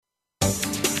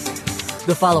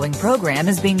The following program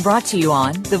is being brought to you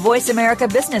on the Voice America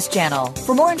Business Channel.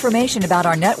 For more information about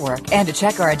our network and to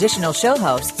check our additional show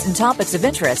hosts and topics of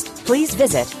interest, please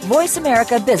visit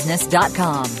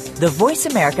voiceamericabusiness.com. The Voice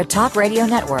America Talk Radio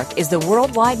Network is the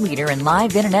worldwide leader in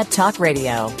live Internet talk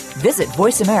radio. Visit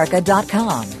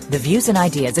voiceamerica.com. The views and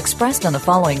ideas expressed on the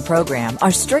following program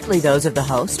are strictly those of the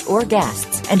host or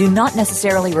guests and do not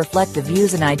necessarily reflect the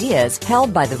views and ideas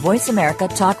held by the Voice America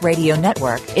Talk Radio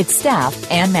Network, its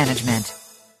staff, and management.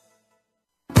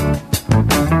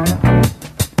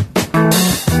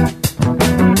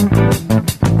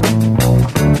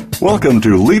 Welcome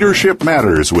to Leadership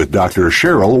Matters with Dr.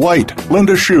 Cheryl White,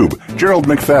 Linda Shube, Gerald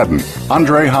McFadden,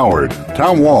 Andre Howard,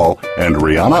 Tom Wall, and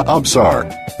Rihanna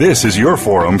Absar. This is your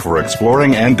forum for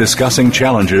exploring and discussing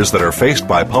challenges that are faced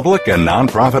by public and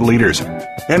nonprofit leaders.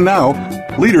 And now,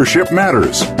 Leadership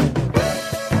Matters.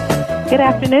 Good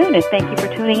afternoon, and thank you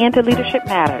for tuning in to Leadership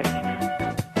Matters.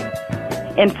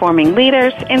 Informing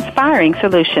leaders, inspiring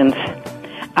solutions.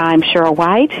 I'm Cheryl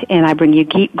White, and I bring you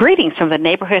greetings from the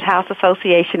Neighborhood House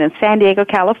Association in San Diego,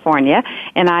 California.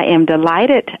 And I am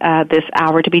delighted this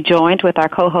hour to be joined with our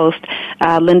co-host,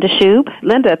 Linda Shube.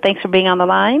 Linda, thanks for being on the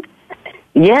line.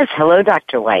 Yes, hello,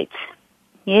 Dr. White.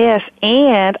 Yes,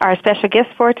 and our special guest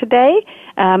for today,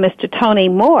 Mr. Tony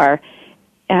Moore.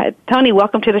 Tony,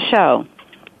 welcome to the show.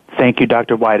 Thank you,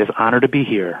 Dr. White. It's an honor to be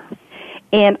here.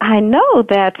 And I know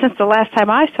that since the last time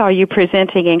I saw you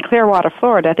presenting in Clearwater,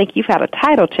 Florida, I think you've had a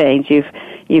title change.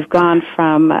 You've gone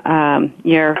from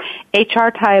your HR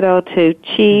title to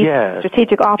Chief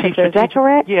Strategic Officer. Is that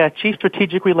correct? Yeah, Chief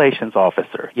Strategic Relations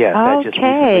Officer. Yes, okay. That just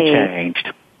recently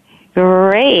changed.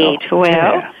 Great.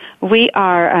 We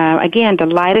are, again,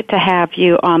 delighted to have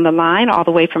you on the line all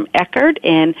the way from Eckerd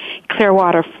in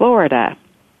Clearwater, Florida.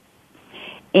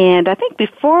 And I think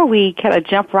before we kind of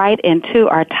jump right into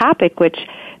our topic, which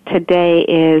today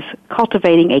is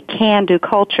cultivating a can-do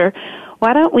culture,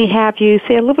 why don't we have you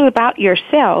say a little bit about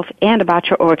yourself and about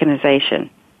your organization?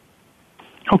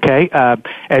 Okay.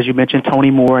 As you mentioned,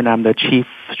 Tony Moore, and I'm the Chief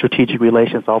Strategic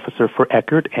Relations Officer for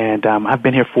Eckerd, and I've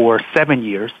been here for 7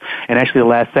 years, and actually the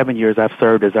last 7 years I've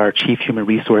served as our Chief Human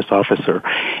Resource Officer.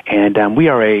 And we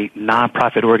are a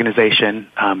nonprofit organization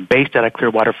based out of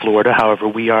Clearwater, Florida. However,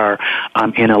 we are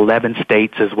in 11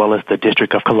 states as well as the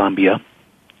District of Columbia.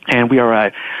 And we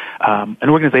are an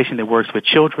organization that works with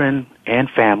children and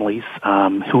families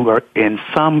who are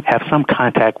have some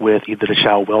contact with either the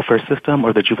child welfare system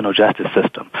or the juvenile justice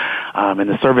system. And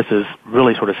the services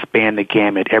really sort of span the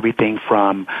gamut, everything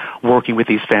from working with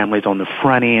these families on the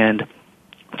front end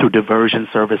through diversion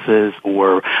services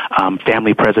or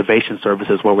family preservation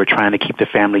services where we're trying to keep the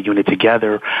family unit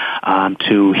together,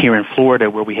 to here in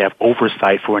Florida where we have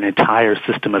oversight for an entire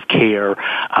system of care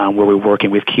where we're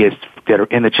working with kids that are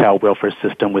in the child welfare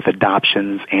system with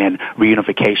adoptions and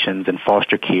reunifications and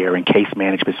foster care and case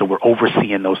management. So we're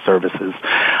overseeing those services,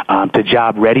 to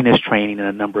job readiness training in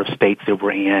a number of states that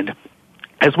we're in,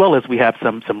 as well as we have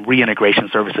some reintegration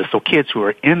services. So kids who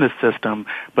are in the system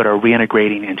but are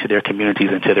reintegrating into their communities,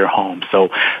 into their homes.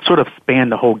 So sort of span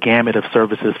the whole gamut of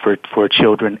services for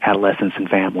children, adolescents, and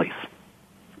families.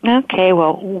 Okay,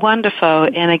 well, wonderful.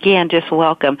 And again, just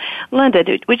welcome. Linda,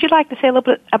 would you like to say a little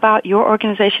bit about your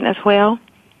organization as well?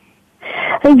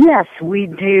 Yes, we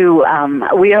do.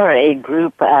 We are a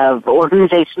group of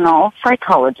organizational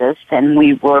psychologists, and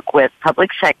we work with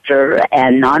public sector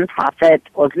and nonprofit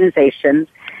organizations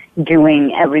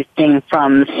doing everything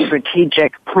from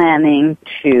strategic planning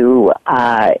to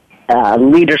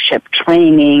leadership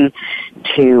training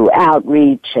to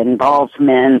outreach,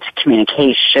 involvement,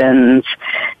 communications.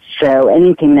 So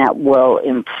anything that will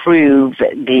improve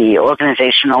the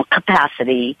organizational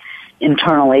capacity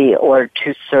internally or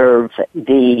to serve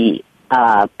the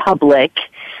public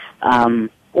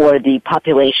or the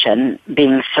population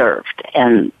being served.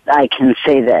 And I can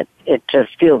say that it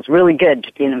just feels really good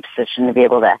to be in a position to be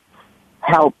able to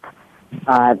help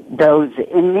those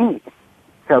in need.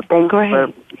 So thanks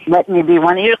for letting me be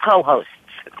one of your co-hosts.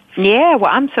 Yeah,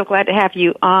 well, I'm so glad to have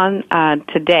you on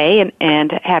today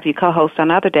and have you co-host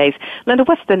on other days. Linda,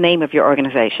 what's the name of your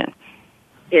organization?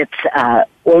 It's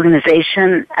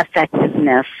Organization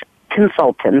Effectiveness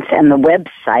Consultants, and the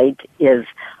website is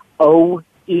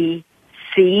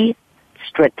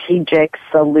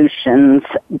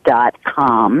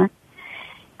OECStrategicSolutions.com.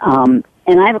 And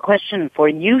I have a question for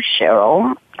you,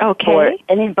 Cheryl. Okay. For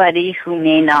anybody who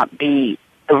may not be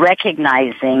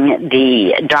recognizing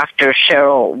the Dr.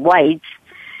 Cheryl White,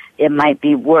 it might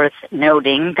be worth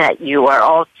noting that you are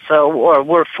also, or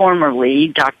were formerly,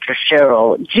 Dr.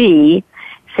 Cheryl G.,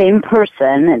 same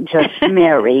person, just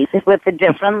married with a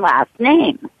different last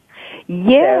name.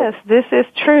 Yes, this is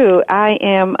true. I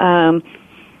am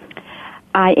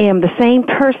the same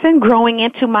person growing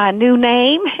into my new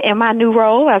name and my new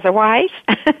role as a wife.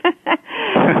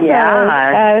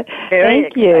 Yeah.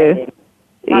 Thank you.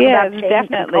 Yes,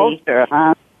 definitely. Culture,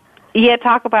 huh? Yeah,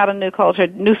 talk about a new culture,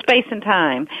 new space and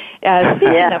time.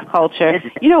 Speaking of culture,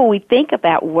 when we think of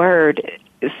that word,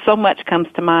 so much comes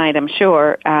to mind, I'm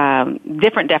sure.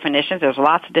 Different definitions. There's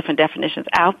lots of different definitions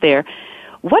out there.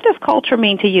 What does culture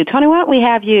mean to you? Tony, why don't we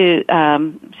have you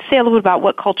say a little bit about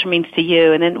what culture means to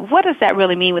you, and then what does that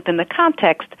really mean within the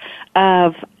context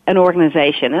of an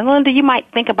organization? And Linda, you might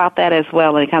think about that as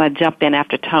well and kind of jump in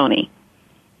after Tony.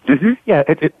 Mm-hmm. Yeah,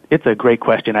 it's a great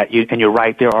question, and you're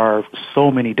right. There are so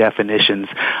many definitions.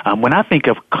 When I think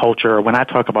of culture, or when I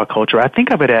talk about culture, I think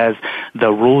of it as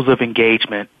the rules of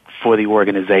engagement for the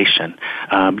organization.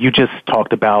 You just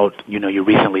talked about, you're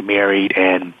recently married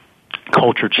and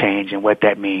culture change and what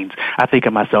that means. I think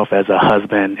of myself as a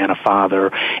husband and a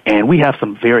father, and we have a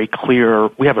very clear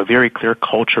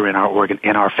culture in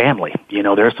our family.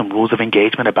 There are some rules of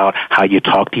engagement about how you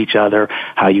talk to each other,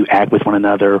 how you act with one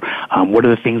another, what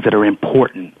are the things that are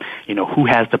important, who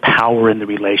has the power in the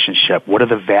relationship, what are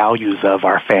the values of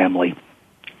our family.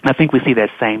 I think we see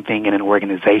that same thing in an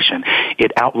organization.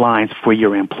 It outlines for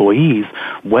your employees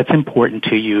what's important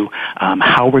to you,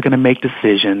 how we're going to make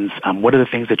decisions, what are the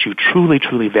things that you truly,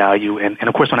 truly value. And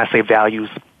of course, when I say values,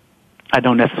 I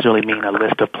don't necessarily mean a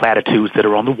list of platitudes that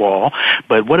are on the wall,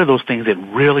 but what are those things that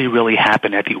really, really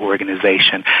happen at the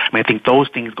organization? I think those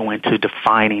things go into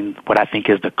defining what I think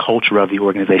is the culture of the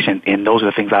organization, and those are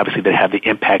the things, obviously, that have the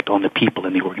impact on the people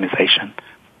in the organization.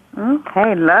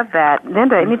 Okay, love that.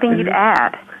 Linda, anything you'd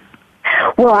add?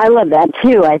 Well, I love that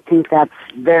too. I think that's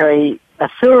very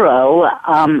thorough.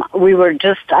 I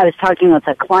was talking with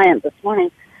a client this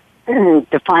morning,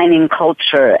 defining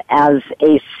culture as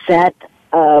a set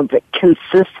of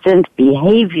consistent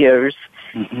behaviors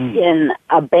in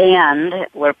a band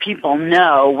where people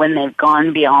know when they've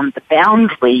gone beyond the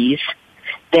boundaries,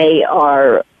 they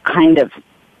are kind of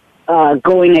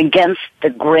going against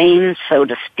the grain, so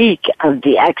to speak, of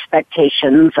the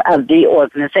expectations of the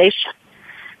organization.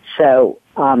 So,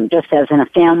 just as in a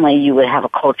family, you would have a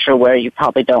culture where you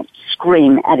probably don't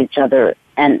scream at each other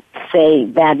and say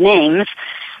bad names.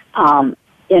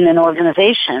 In an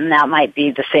organization, that might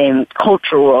be the same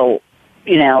cultural,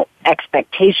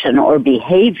 expectation or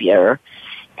behavior.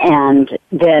 And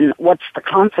then what's the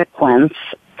consequence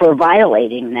for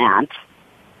violating that?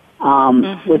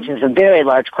 Which is a very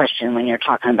large question when you're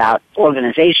talking about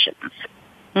organizations.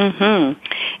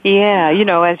 Yeah,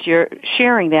 as you're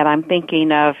sharing that, I'm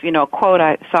thinking of, a quote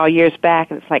I saw years back,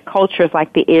 and it's like, culture is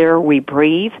like the air we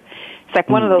breathe. It's like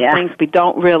one of those things we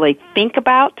don't really think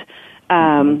about,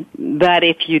 that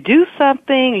if you do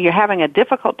something, you're having a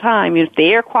difficult time, if the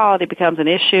air quality becomes an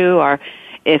issue, or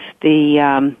if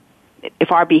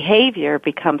our behavior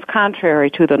becomes contrary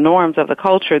to the norms of the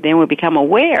culture, then we become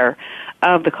aware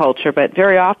of the culture. But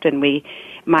very often we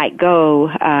might go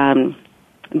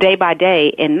day by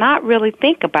day and not really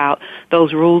think about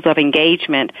those rules of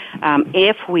engagement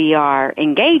if we are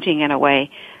engaging in a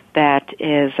way that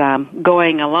is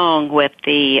going along with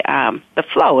the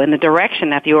flow and the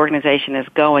direction that the organization is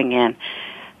going in.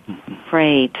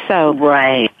 Great. So,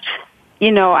 right.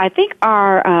 I think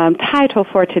our title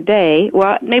for today,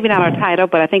 well, maybe not our title,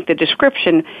 but I think the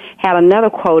description had another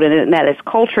quote in it, and that is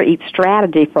culture eats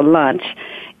strategy for lunch.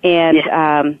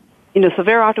 And, so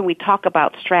very often we talk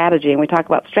about strategy, and we talk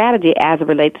about strategy as it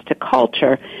relates to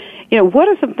culture. What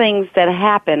are some things that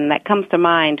happen that comes to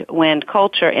mind when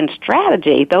culture and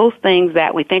strategy, those things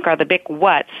that we think are the big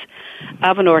what's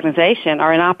of an organization,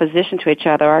 are in opposition to each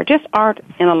other or just aren't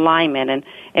in alignment?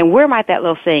 And where might that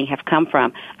little saying have come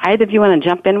from? Either of you want to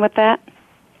jump in with that?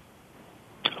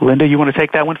 Linda, you want to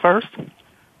take that one first?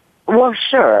 Well,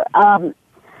 sure.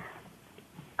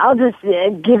 I'll just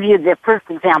give you the first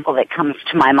example that comes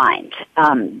to my mind.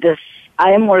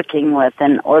 I am working with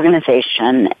an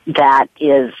organization that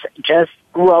is just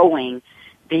growing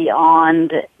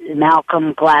beyond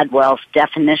Malcolm Gladwell's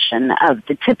definition of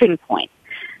the tipping point.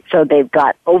 So they've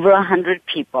got over 100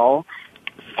 people,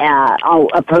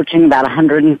 approaching about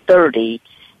 130,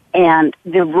 and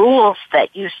the rules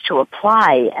that used to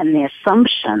apply and the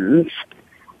assumptions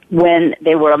when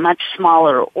they were a much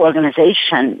smaller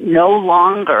organization no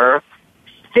longer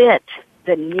fit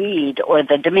the need or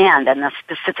the demand. And the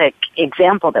specific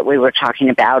example that we were talking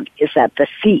about is that the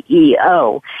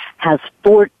CEO has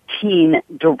 14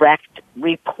 direct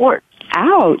reports.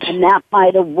 Ouch. And that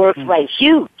might have worked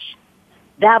huge.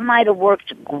 That might have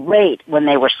worked great when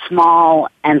they were small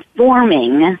and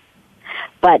forming,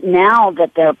 But now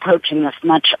that they're approaching this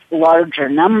much larger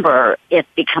number, it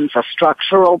becomes a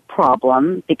structural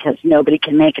problem because nobody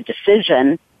can make a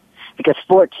decision because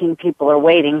 14 people are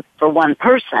waiting for one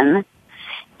person,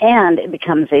 and it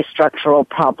becomes a structural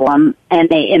problem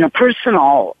and a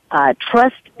interpersonal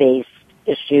trust-based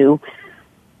issue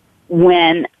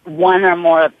when one or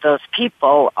more of those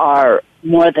people are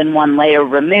more than one layer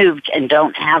removed and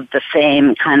don't have the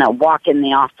same kind of walk in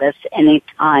the office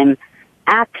anytime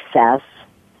access.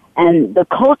 And the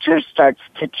culture starts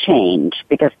to change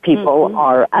because people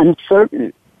are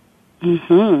uncertain.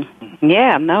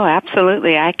 Yeah, no,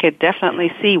 absolutely. I could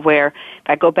definitely see where, if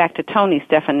I go back to Tony's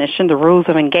definition, the rules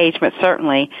of engagement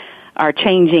certainly are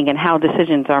changing and how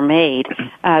decisions are made.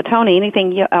 Tony,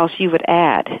 anything else you would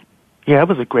add? Yeah, it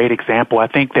was a great example. I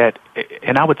think that,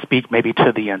 and I would speak maybe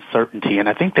to the uncertainty, and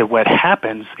I think that what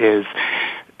happens is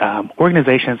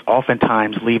organizations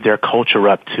oftentimes leave their culture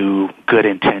up to good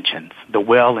intentions, the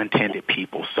well-intended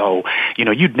people. So,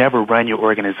 you'd never run your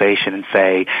organization and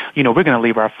say, we're going to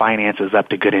leave our finances up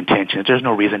to good intentions. There's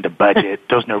no reason to budget.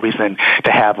 There's no reason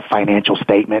to have a financial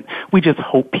statement. We just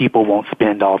hope people won't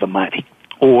spend all the money.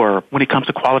 Or when it comes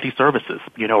to quality services,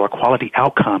 or quality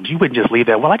outcomes, you wouldn't just leave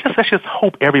that, let's just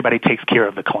hope everybody takes care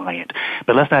of the client.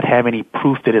 But let's not have any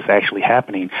proof that it's actually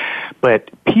happening.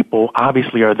 But people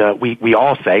obviously are we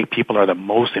all say people are the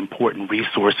most important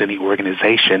resource in the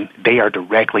organization. They are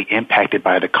directly impacted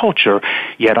by the culture,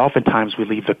 yet oftentimes we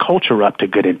leave the culture up to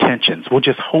good intentions. We'll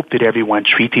just hope that everyone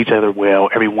treats each other well,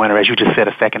 everyone, or as you just said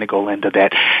a second ago, Linda,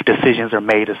 that decisions are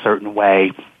made a certain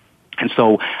way. And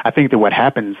so I think that what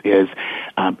happens is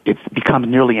it's become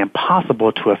nearly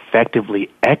impossible to effectively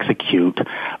execute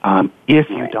if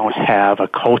you don't have a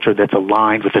culture that's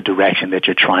aligned with the direction that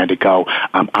you're trying to go.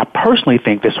 I personally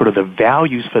think that sort of the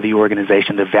values for the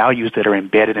organization, the values that are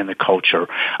embedded in the culture,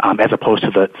 as opposed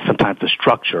to sometimes the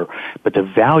structure, but the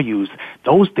values,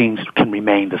 those things can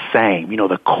remain the same.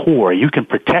 The core, you can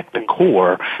protect the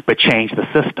core, but change the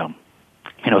system.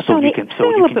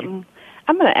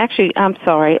 I'm going to I'm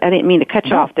sorry, I didn't mean to cut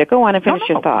you off there. Go on and finish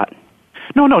your thought.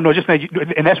 No, just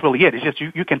and that's really it. It's just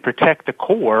you can protect the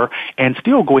core and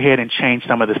still go ahead and change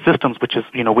some of the systems, which is,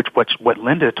 what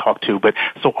Linda talked to. But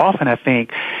so often I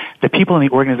think the people in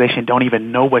the organization don't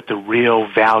even know what the real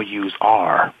values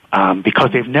are, because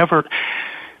we've never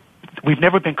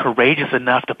been courageous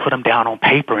enough to put them down on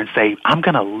paper and say, I'm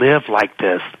going to live like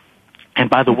this. And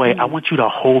by the way, I want you to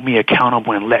hold me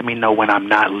accountable and let me know when I'm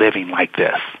not living like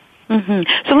this.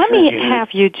 So let me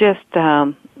have you just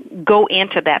go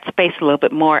into that space a little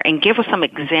bit more and give us some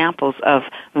examples of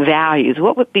values.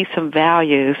 What would be some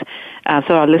values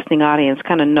so our listening audience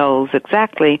kind of knows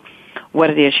exactly what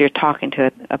it is you're talking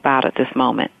to about at this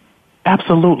moment?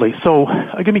 Absolutely. So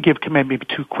let me give maybe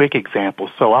two quick examples.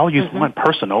 So I'll use one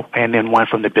personal and then one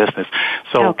from the business.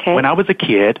 So when I was a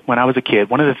kid, one of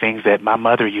the things that my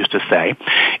mother used to say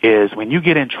is when you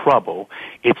get in trouble,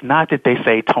 it's not that they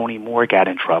say Tony Moore got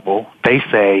in trouble. They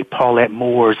say Paulette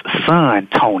Moore's son,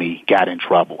 Tony, got in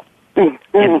trouble.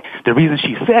 And the reason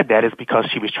she said that is because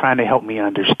she was trying to help me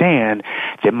understand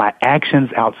that my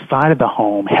actions outside of the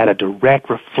home had a direct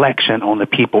reflection on the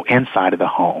people inside of the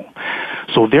home.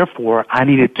 So therefore,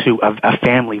 a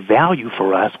family value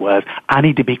for us was I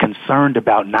need to be concerned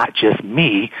about not just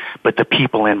me, but the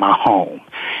people in my home.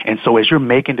 And so as you're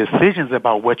making decisions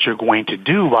about what you're going to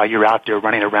do while you're out there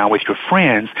running around with your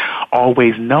friends,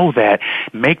 always know that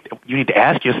you need to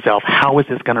ask yourself, how is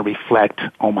this going to reflect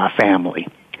on my family?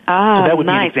 So that would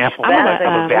be an example of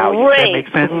a value. Does that make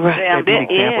sense? That'd be an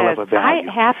example of a value.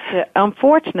 I have to,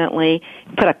 unfortunately,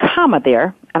 put a comma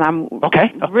there, and I'm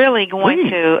really going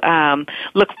to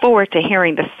look forward to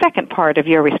hearing the second part of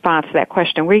your response to that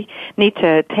question. We need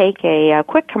to take a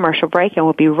quick commercial break, and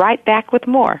we'll be right back with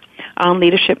more on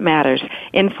Leadership Matters,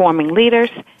 informing leaders,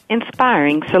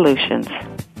 inspiring solutions.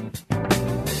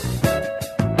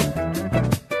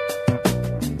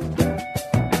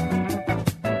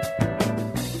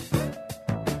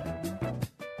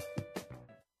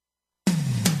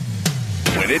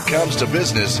 When it comes to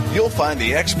business, you'll find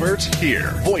the experts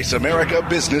here. Voice America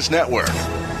Business Network.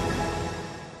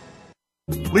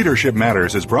 Leadership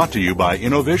Matters is brought to you by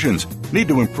Innovisions. Need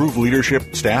to improve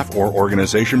leadership, staff, or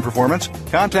organization performance?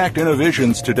 Contact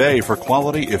Innovisions today for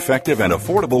quality, effective, and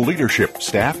affordable leadership,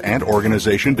 staff, and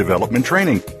organization development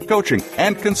training, coaching,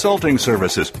 and consulting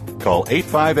services. Call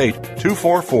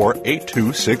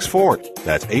 858-244-8264.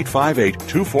 That's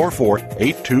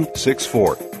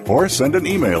 858-244-8264. or send an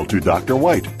email to Dr.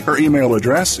 White. Her email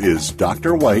address is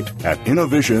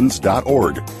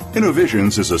drwhite@innovisions.org.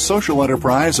 Innovisions is a social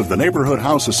enterprise of the Neighborhood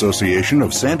House Association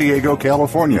of San Diego,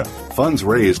 California. Funds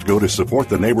raised go to support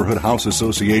the Neighborhood House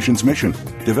Association's mission,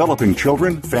 developing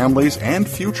children, families, and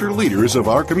future leaders of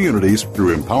our communities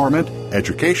through empowerment,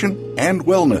 education, and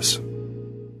wellness.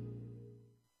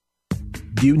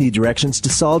 Do you need directions to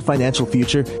solid financial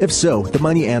future? If so, the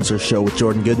Money Answer Show with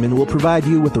Jordan Goodman will provide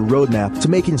you with a roadmap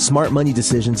to making smart money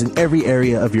decisions in every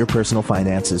area of your personal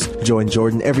finances. Join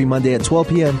Jordan every Monday at 12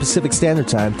 p.m. Pacific Standard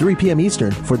Time, 3 p.m. Eastern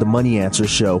for the Money Answer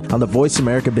Show on the Voice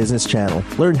America Business Channel.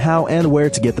 Learn how and where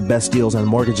to get the best deals on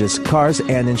mortgages, cars,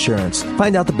 and insurance.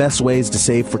 Find out the best ways to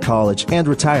save for college and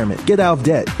retirement, get out of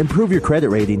debt, improve your credit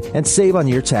rating, and save on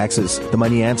your taxes. The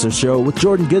Money Answer Show with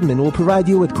Jordan Goodman will provide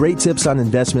you with great tips on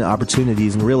investment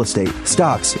opportunities in real estate,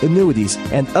 stocks, annuities,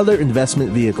 and other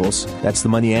investment vehicles. That's the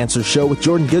Money Answer Show with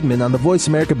Jordan Goodman on the Voice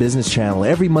America Business Channel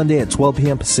every Monday at 12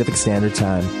 p.m. Pacific Standard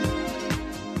Time.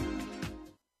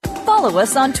 Follow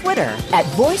us on Twitter at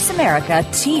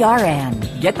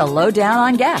VoiceAmericaTRN. Get the lowdown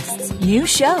on guests, new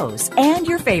shows, and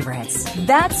your favorites.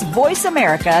 That's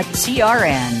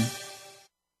VoiceAmericaTRN.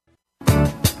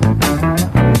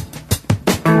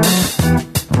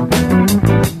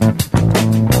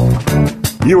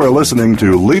 You are listening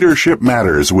to Leadership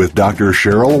Matters with Dr.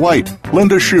 Cheryl White,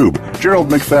 Linda Shube, Gerald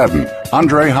McFadden,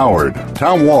 Andre Howard,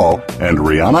 Tom Wall, and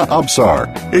Rihanna Absar.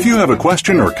 If you have a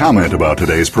question or comment about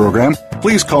today's program,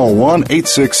 please call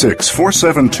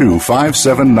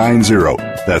 1-866-472-5790.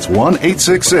 That's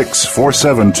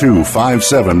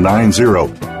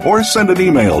 1-866-472-5790. Or send an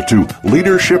email to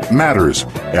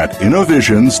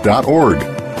leadershipmatters@innovisions.org.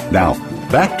 Now,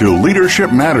 back to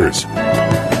Leadership Matters.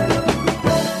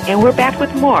 And we're back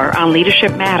with more on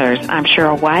Leadership Matters. I'm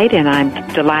Cheryl White, and I'm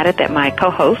delighted that my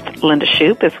co-host, Linda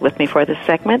Shoup, is with me for this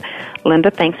segment.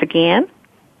 Linda, thanks again.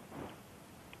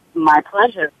 My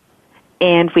pleasure.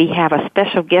 And we have a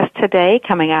special guest today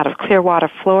coming out of Clearwater,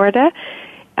 Florida,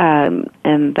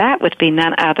 and that would be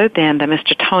none other than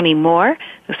Mr. Tony Moore,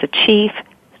 who's the Chief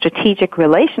Strategic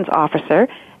Relations Officer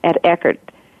at Eckerd.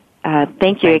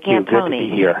 Thank you again, Good Tony. to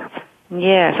be here.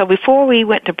 Yeah, so before we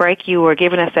went to break, you were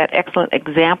giving us that excellent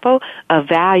example of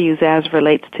values as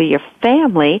relates to your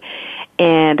family,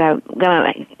 and I'm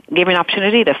going to give you an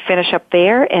opportunity to finish up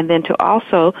there and then to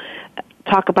also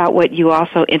talk about what you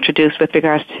also introduced with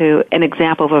regards to an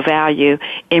example of a value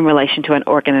in relation to an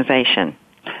organization.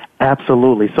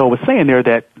 Absolutely. So I was saying there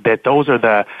that those are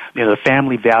the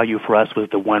family value for us was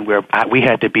the one where we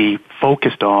had to be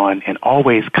focused on and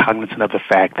always cognizant of the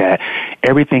fact that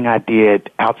everything I did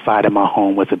outside of my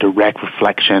home was a direct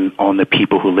reflection on the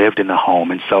people who lived in the home.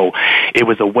 And so it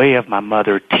was a way of my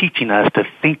mother teaching us to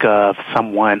think of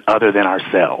someone other than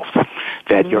ourselves,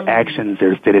 that your actions,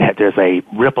 there's a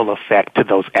ripple effect to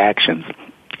those actions.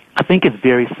 I think it's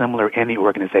very similar in the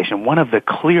organization. One of the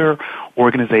clear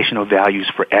organizational values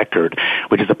for Eckerd,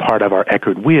 which is a part of our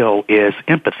Eckerd Wheel, is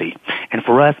empathy. And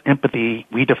for us, empathy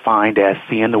we defined as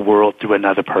seeing the world through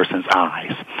another person's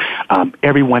eyes.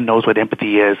 Everyone knows what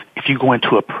empathy is. If you go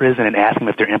into a prison and ask them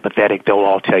if they're empathetic, they'll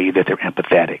all tell you that they're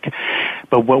empathetic.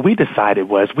 But what we decided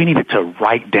was we needed to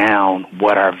write down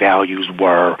what our values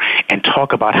were and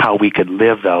talk about how we could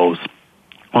live those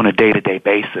on a day-to-day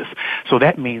basis. So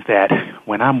that means that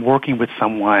when I'm working with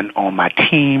someone on my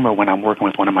team, or when I'm working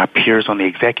with one of my peers on the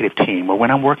executive team, or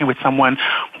when I'm working with someone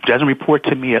who doesn't report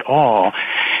to me at all,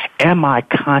 am I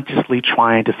consciously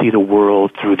trying to see the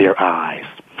world through their eyes?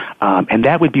 And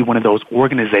that would be one of those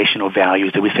organizational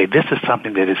values that we say this is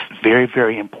something that is very,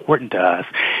 very important to us,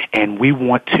 and we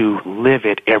want to live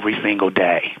it every single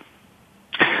day.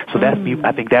 So I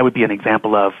think that would be an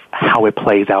example of how it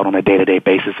plays out on a day-to-day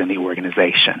basis in the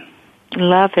organization.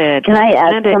 Love it. Can I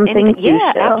add something?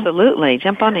 Yeah, absolutely.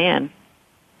 Jump on in.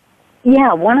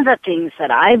 Yeah, one of the things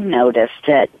that I've noticed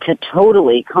to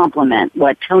totally complement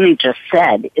what Tony just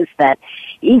said is that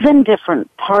even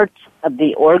different parts of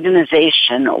the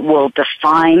organization will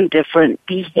define different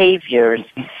behaviors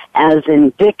as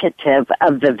indicative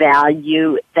of the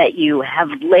value that you have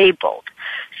labeled.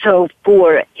 So,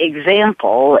 for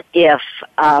example, if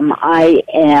I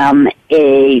am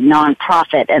a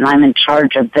nonprofit and I'm in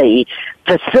charge of the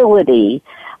facility,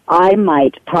 I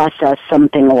might process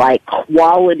something like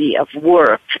quality of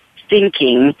work,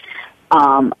 thinking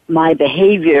my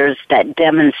behaviors that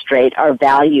demonstrate our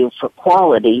value for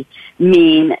quality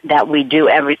mean that we do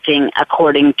everything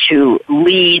according to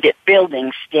LEED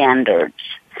building standards.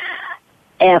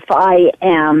 If I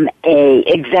am a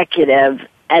executive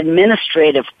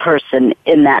administrative person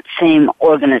in that same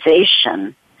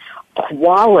organization,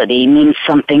 quality means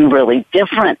something really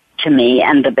different to me,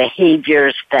 and the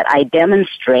behaviors that I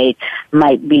demonstrate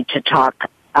might be to talk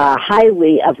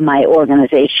highly of my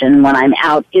organization when I'm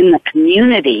out in the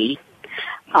community,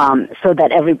 so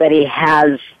that everybody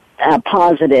has a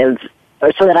positive,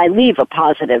 or so that I leave a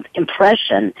positive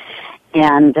impression.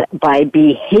 And by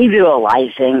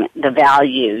behavioralizing the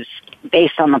values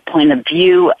based on the point of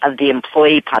view of the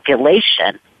employee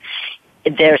population,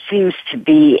 there seems to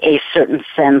be a certain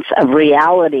sense of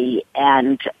reality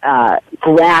and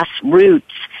grassroots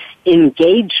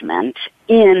engagement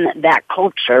in that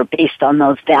culture based on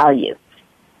those values.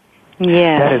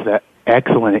 Yeah. That is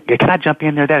excellent. Can I jump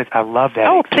in there? I love that.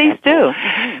 Oh, example. please do.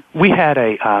 We had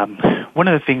one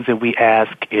of the things that we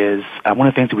ask is, one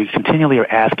of the things that we continually are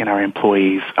asking our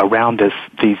employees around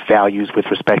these values with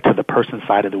respect to the person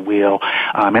side of the wheel,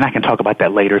 and I can talk about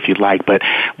that later if you'd like, but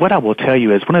what I will tell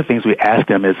you is one of the things we ask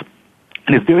them is,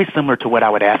 and it's very similar to what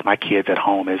I would ask my kids at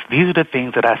home, is these are the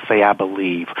things that I say I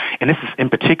believe. And this is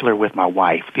in particular with my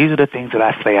wife. These are the things that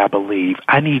I say I believe.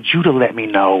 I need you to let me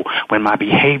know when my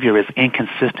behavior is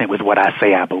inconsistent with what I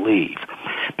say I believe.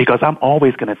 Because I'm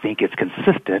always going to think it's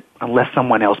consistent unless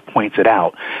someone else points it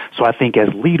out. So I think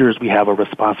as leaders, we have a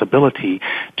responsibility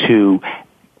to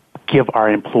give our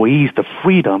employees the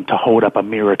freedom to hold up a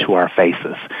mirror to our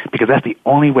faces. Because that's the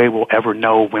only way we'll ever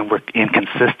know when we're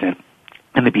inconsistent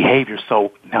in the behavior.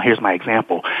 So now here's my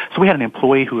example. So we had an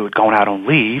employee who had gone out on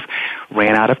leave,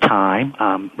 ran out of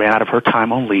her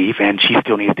time on leave, and she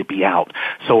still needed to be out.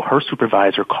 So her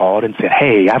supervisor called and said,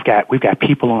 "Hey, we've got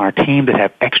people on our team that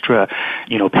have extra,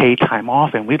 paid time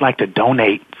off, and we'd like to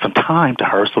donate some time to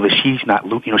her so that she's not,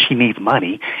 she needs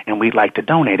money, and we'd like to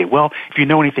donate it." Well, if you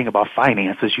know anything about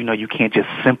finances, you know you can't just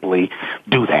simply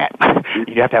do that.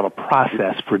 You have to have a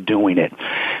process for doing it.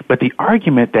 But the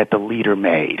argument that the leader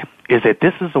made is that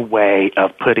this is a way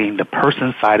of putting the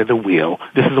person's side of the wheel,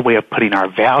 this is a way of putting our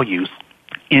values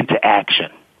into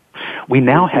action. We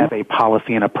now have a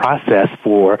policy and a process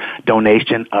for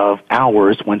donation of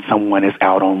hours when someone is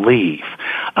out on leave.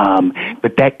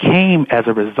 But that came as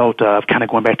a result of, kind of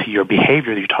going back to your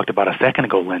behavior that you talked about a second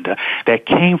ago, Linda, that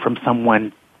came from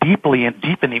someone deep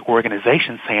in the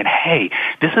organization saying, "Hey,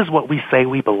 this is what we say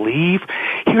we believe.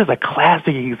 Here's a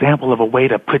classic example of a way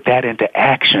to put that into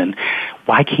action.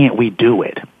 Why can't we do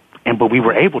it?" But we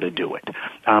were able to do it.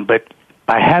 But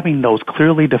by having those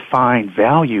clearly defined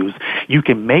values, you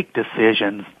can make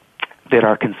decisions that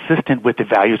are consistent with the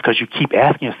values, because you keep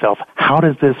asking yourself, how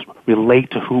does this relate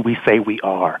to who we say we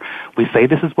are? We say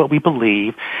this is what we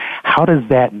believe. How does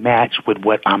that match with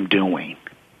what I'm doing?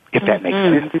 If that makes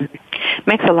sense.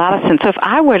 Makes a lot of sense. So if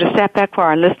I were to step back for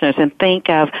our listeners and think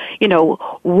of,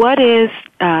 what is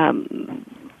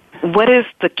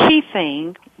the key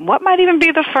thing, what might even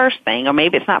be the first thing, or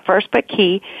maybe it's not first but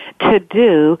key, to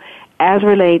do as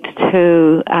relates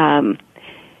to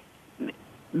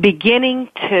beginning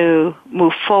to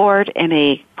move forward in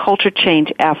a culture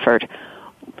change effort,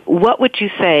 what would you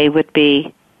say would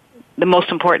be the most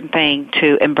important thing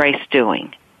to embrace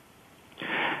doing?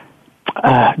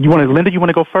 Linda, you want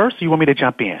to go first, or you want me to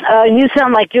jump in? You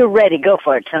sound like you're ready. Go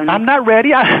for it, Tony. I'm not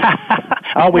ready.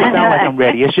 I always sound like I'm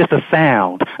ready. It's just a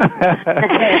sound.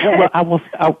 Well,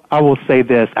 I will say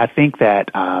this. I think that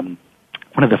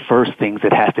one of the first things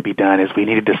that has to be done is we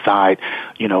need to decide,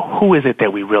 who is it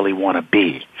that we really want to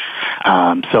be?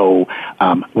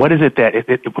 What is it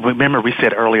that, remember we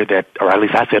said earlier that, or at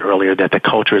least I said earlier, that the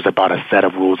culture is about a set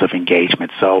of rules of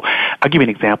engagement. So I'll give you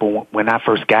an example. When I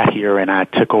first got here and I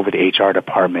took over the HR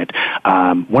department,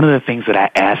 one of the things that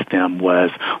I asked them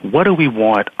was, what do we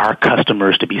want our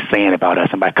customers to be saying about us?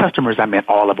 And by customers, I meant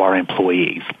all of our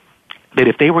employees. That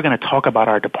if they were going to talk about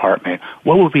our department,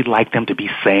 what would we like them to be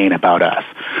saying about us?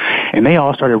 And they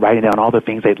all started writing down all the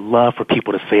things they'd love for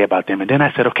people to say about them. And then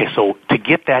I said, okay, so to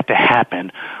get that to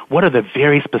happen, what are the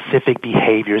very specific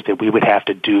behaviors that we would have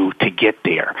to do to get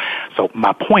there? So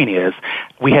my point is,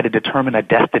 we had to determine a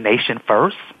destination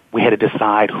first. We had to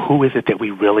decide who is it that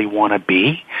we really want to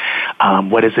be.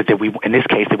 What is it that in this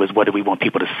case, it was what do we want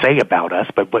people to say about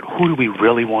us, but who do we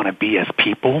really want to be as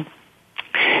people?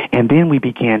 And then we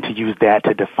began to use that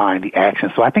to define the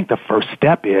action. So I think the first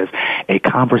step is a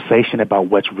conversation about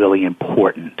what's really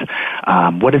important.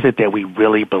 What is it that we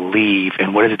really believe,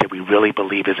 and what is it that we really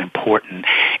believe is important,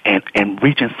 and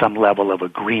reaching some level of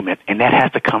agreement. And that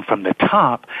has to come from the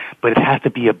top, but it has to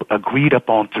be agreed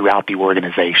upon throughout the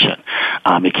organization.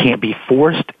 It can't be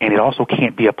forced, and it also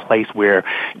can't be a place where,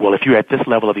 well, if you're at this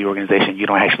level of the organization, you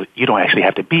don't actually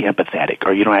have to be empathetic,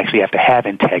 or you don't actually have to have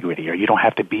integrity, or you don't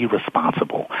have to be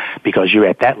responsible. because you're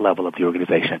at that level of the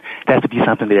organization. It has to be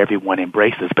something that everyone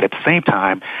embraces. But at the same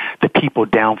time, the people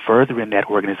down further in that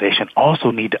organization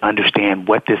also need to understand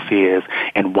what this is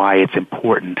and why it's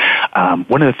important.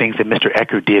 One of the things that Mr.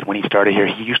 Eckert did when he started here,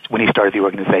 when he started the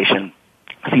organization,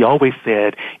 he always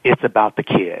said, it's about the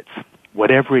kids.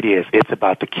 Whatever it is, it's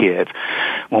about the kids.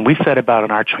 When we set about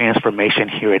on our transformation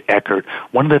here at Eckert,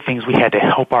 one of the things we had to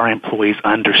help our employees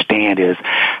understand is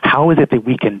how is it that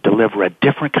we can deliver a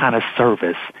different kind of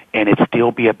service and it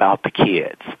still be about the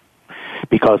kids?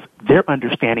 Because their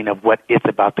understanding of what it's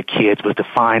about the kids was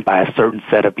defined by a certain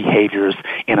set of behaviors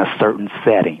in a certain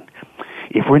setting.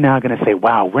 If we're now going to say,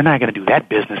 wow, we're not going to do that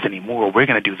business anymore, we're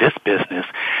going to do this business,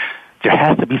 there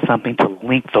has to be something to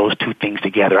link those two things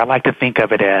together. I like to think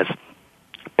of it as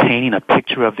painting a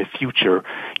picture of the future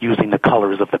using the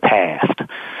colors of the past.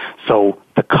 So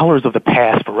the colors of the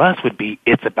past for us would be,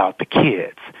 it's about the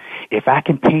kids. If I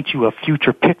can paint you a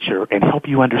future picture and help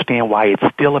you understand why it's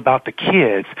still about the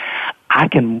kids, I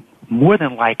can more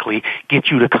than likely get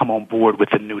you to come on board with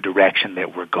the new direction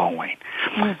that we're going.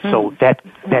 Mm-hmm. So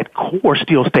that core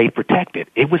still stayed protected.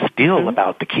 It was still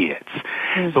about the kids.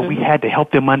 Mm-hmm. So we had to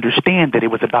help them understand that it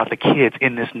was about the kids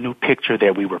in this new picture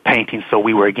that we were painting. So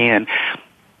we were, again,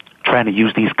 trying to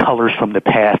use these colors from the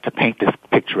past to paint this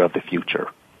picture of the future.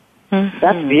 Mm-hmm.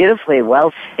 That's beautifully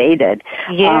well stated.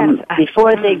 Yes.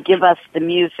 Before they give us the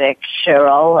music,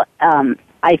 Cheryl,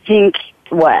 I think,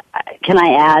 can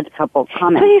I add a couple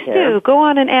comments Please here? do. Go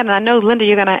on and add. And I know, Linda,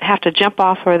 you're going to have to jump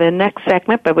off for the next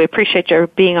segment, but we appreciate your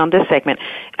being on this segment.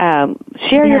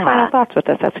 Share your final thoughts with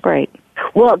us. That's great.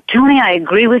 Well, Tony, I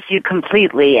agree with you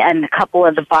completely, and a couple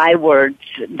of the bywords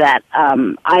that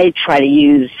I try to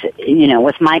use,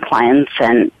 with my clients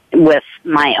and with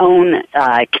my own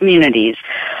communities.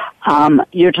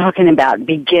 You're talking about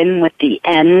begin with the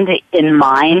end in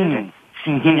mind,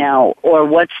 or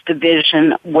what's the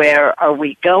vision, where are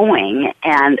we going,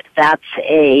 and that's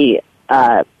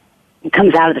it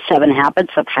comes out of the 7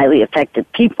 Habits of Highly Effective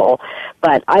People,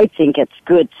 but I think it's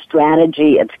good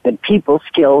strategy, it's good people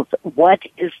skills. What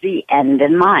is the end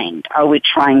in mind? Are we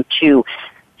trying to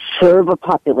serve a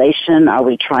population? Are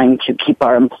we trying to keep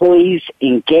our employees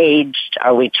engaged?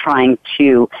 Are we trying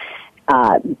to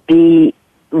be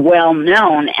well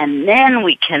known? And then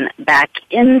we can back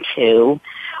into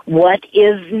what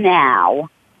is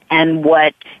now and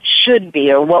what should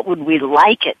be, or what would we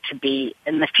like it to be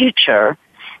in the future.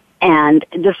 And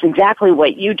this is exactly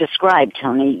what you described,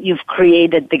 Tony. You've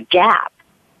created the gap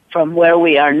from where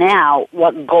we are now.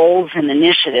 What goals and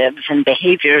initiatives and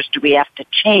behaviors do we have to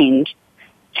change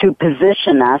to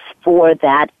position us for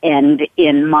that end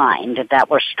in mind that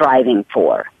we're striving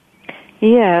for?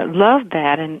 Yeah, love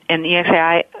that. And yes,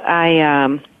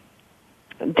 I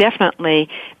definitely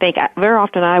think, very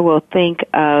often I will think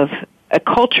of a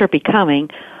culture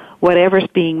becoming whatever's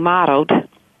being modeled,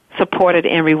 supported,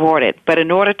 and rewarded. But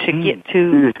in order to get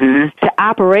to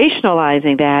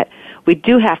operationalizing that, we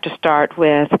do have to start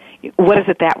with what is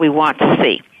it that we want to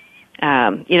see.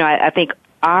 I think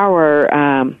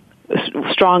our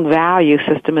strong value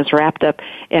system is wrapped up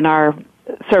in our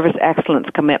service excellence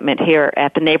commitment here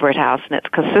at the Neighborhood House, and it's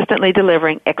consistently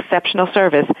delivering exceptional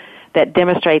service that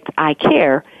demonstrates I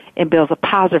care and builds a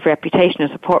positive reputation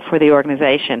and support for the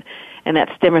organization. And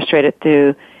that's demonstrated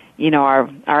through our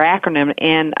acronym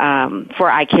for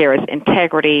I care is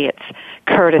integrity, it's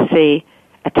courtesy,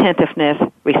 attentiveness,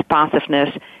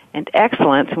 responsiveness, and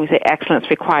excellence. And we say excellence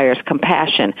requires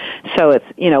compassion. So it's,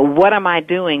 what am I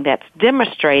doing that's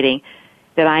demonstrating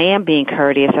that I am being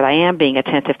courteous, that I am being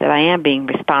attentive, that I am being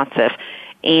responsive,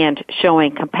 and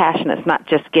showing compassion. It's not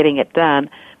just getting it done,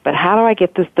 but how do I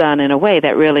get this done in a way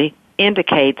that really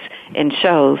indicates and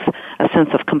shows a sense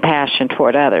of compassion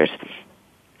toward others.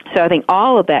 So I think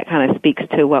all of that kind of speaks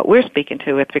to what we're speaking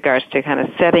to with regards to kind of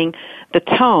setting the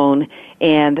tone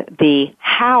and the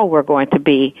how we're going to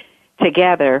be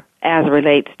together as it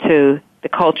relates to the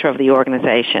culture of the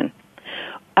organization.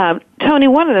 Tony,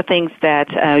 one of the things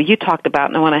that you talked about,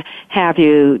 and I want to have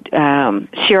you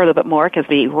share a little bit more because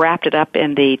we wrapped it up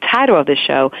in the title of the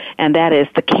show, and that is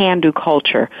the can-do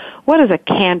culture. What does a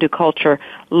can-do culture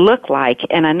look like?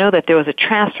 And I know that there was a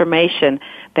transformation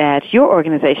that your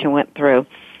organization went through.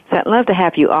 So I'd love to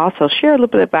have you also share a little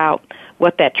bit about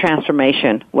what that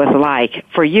transformation was like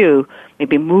for you,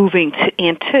 maybe moving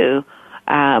into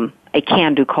a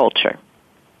can-do culture.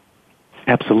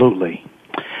 Absolutely.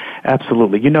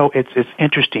 Absolutely. You know, it's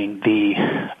interesting. The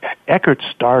Eckerd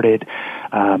started.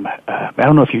 I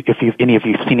don't know if any of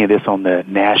you've seen any of this on the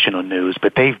national news,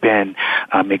 but they've been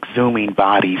exhuming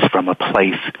bodies from a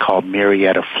place called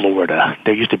Marietta, Florida.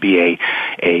 There used to be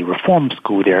a reform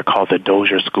school there called the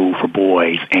Dozier School for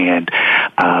Boys, and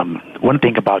one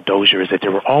thing about Dozier is that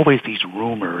there were always these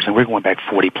rumors, and we're going back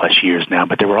 40 plus years now,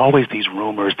 but there were always these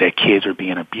rumors that kids were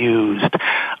being abused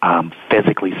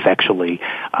physically, sexually,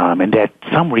 and that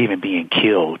some were even being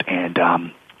killed and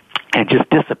just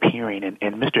disappearing. And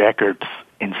Mr. Eckerd's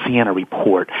in Siena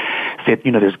report said,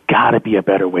 you know, there's got to be a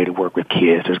better way to work with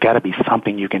kids. There's got to be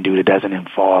something you can do that doesn't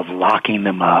involve locking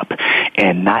them up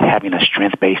and not having a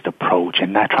strength-based approach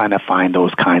and not trying to find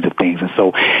those kinds of things. And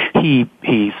so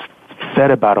he's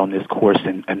set about on this course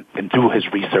and through his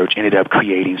research ended up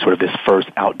creating sort of this first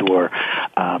outdoor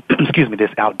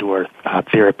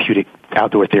therapeutic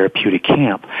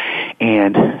camp.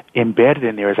 And embedded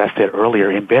in there, as I said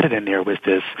earlier, was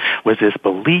this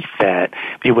belief that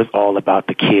it was all about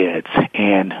the kids.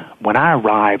 And when I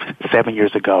arrived 7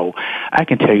 years ago, I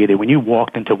can tell you that when you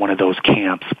walked into one of those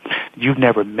camps, I've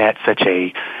never met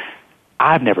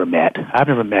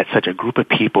such a group of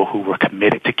people who were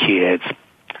committed to kids.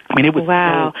 I mean, it was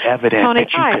so evident Tony,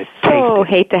 that you could I so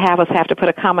hate to have to put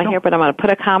a comma here, but I'm going to put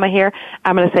a comma here.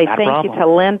 I'm going to say thank you to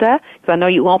Linda, because I know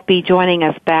you won't be joining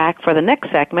us back for the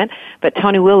next segment, but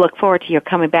Tony, we'll look forward to your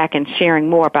coming back and sharing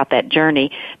more about that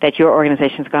journey that your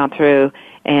organization's gone through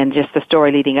and just the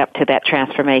story leading up to that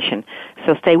transformation.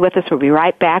 So stay with us. We'll be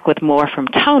right back with more from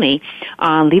Tony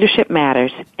on Leadership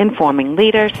Matters, informing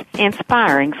leaders,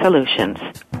 inspiring solutions.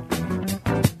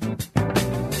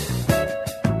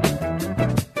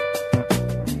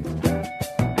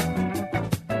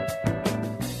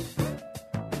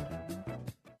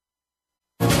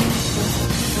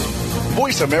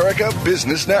 Voice America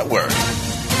Business Network,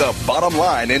 the bottom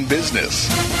line in business.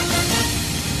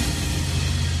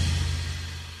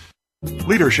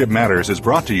 Leadership Matters is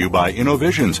brought to you by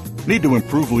Innovisions. Need to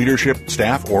improve leadership,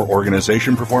 staff, or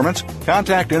organization performance?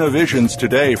 Contact Innovisions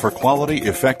today for quality,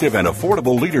 effective, and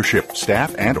affordable leadership,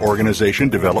 staff, and organization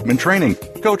development training,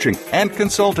 coaching, and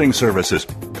consulting services.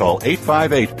 Call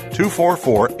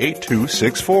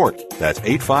 858-244-8264. That's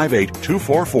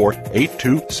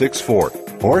 858-244-8264.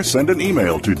 Or send an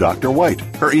email to Dr. White.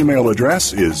 Her email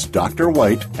address is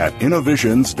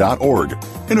drwhite@innovisions.org.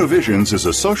 Innovisions is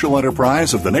a social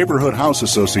enterprise of the Neighborhood House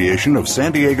Association of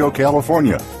San Diego,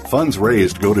 California. Funds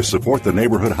raised go to support the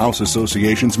Neighborhood House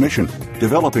Association's mission,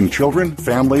 developing children,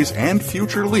 families, and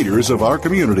future leaders of our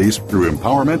communities through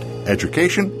empowerment,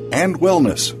 education, and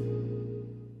wellness.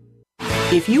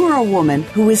 If you are a woman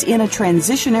who is in a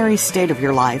transitionary state of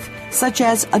your life, such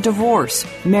as a divorce,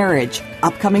 marriage,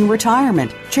 upcoming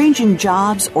retirement, changing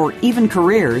jobs, or even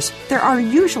careers, there are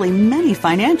usually many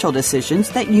financial decisions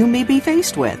that you may be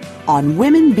faced with. On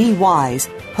Women Be Wise,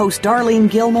 host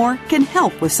Darlene Gilmore can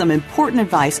help with some important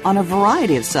advice on a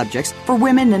variety of subjects for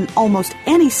women in almost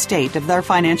any state of their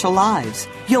financial lives.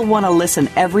 You'll want to listen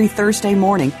every Thursday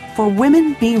morning for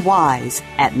Women Be Wise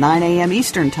at 9 a.m.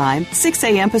 Eastern Time, 6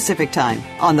 a.m. Pacific Time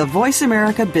on the Voice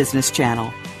America Business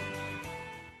Channel.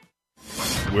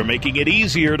 We're making it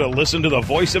easier to listen to the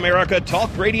Voice America Talk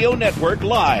Radio Network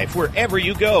live wherever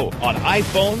you go on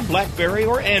iPhone, BlackBerry,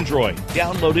 or Android.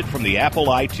 Download it from the Apple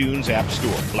iTunes App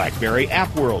Store, BlackBerry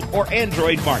App World, or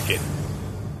Android Market.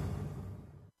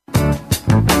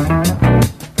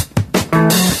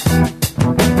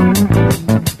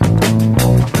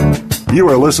 You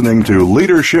are listening to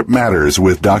Leadership Matters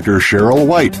with Dr. Cheryl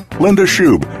White, Linda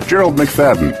Shube, Gerald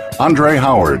McFadden, Andre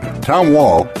Howard, Tom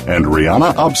Wall, and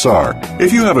Rihanna Absar.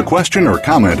 If you have a question or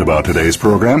comment about today's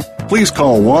program, please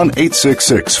call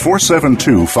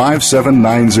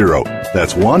 1-866-472-5790.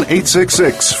 That's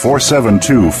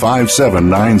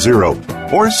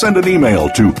 1-866-472-5790. Or send an email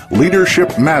to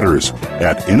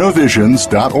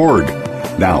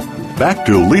leadershipmatters@innovisions.org. Now, back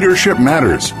to Leadership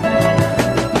Matters.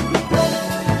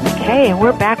 Okay, and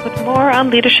we're back with more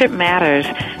on Leadership Matters,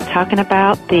 talking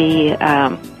about the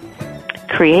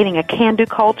creating a can-do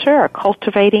culture or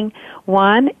cultivating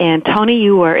one. And Tony,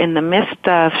 you were in the midst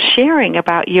of sharing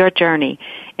about your journey,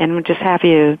 and we'll just have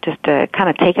you just kind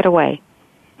of take it away.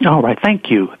 All right,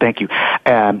 thank you.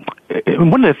 One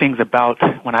of the things about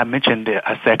when I mentioned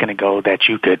a second ago that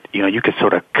you could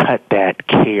sort of cut that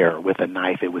care with a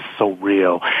knife, it was so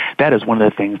real. That is one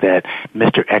of the things that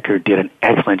Mr. Eckerd did an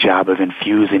excellent job of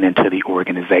infusing into the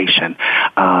organization.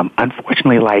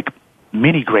 Unfortunately, like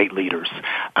many great leaders,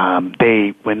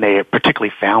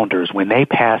 particularly founders, when they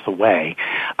pass away,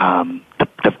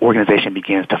 the organization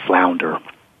begins to flounder.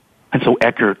 And so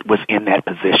Eckert was in that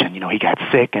position. He got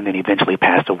sick and then eventually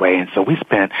passed away. And so we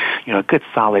spent, a good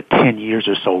solid 10 years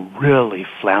or so really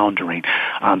floundering,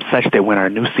 such that when our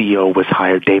new CEO was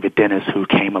hired, David Dennis, who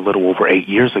came a little over 8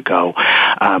 years ago,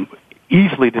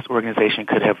 easily this organization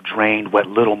could have drained what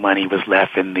little money was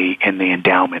left in the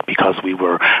endowment, because we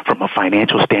were, from a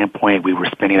financial standpoint, we were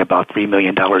spending about $3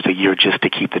 million a year just to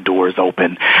keep the doors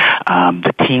open.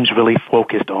 The teams really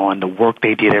focused on the work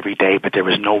they did every day, but there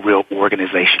was no real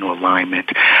organizational alignment.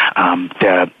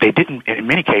 They didn't, in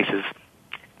many cases,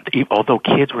 although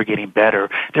kids were getting better,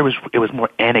 it was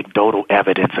more anecdotal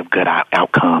evidence of good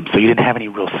outcomes. So you didn't have any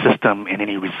real system and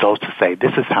any results to say,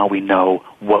 this is how we know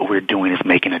what we're doing is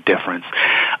making a difference.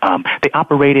 They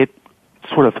operated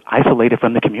sort of isolated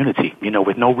from the community,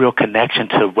 with no real connection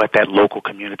to what that local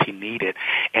community needed.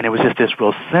 And it was just this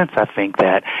real sense, I think,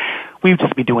 that we would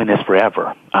just be doing this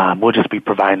forever. We'll just be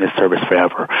providing this service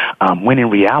forever. When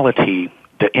in reality,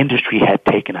 the industry had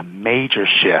taken a major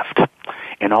shift.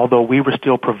 And although we were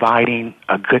still providing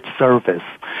a good service,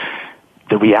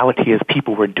 the reality is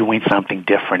people were doing something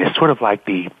different. It's sort of like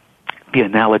the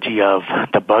analogy of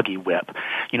the buggy whip.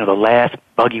 The last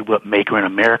buggy whip maker in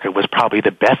America was probably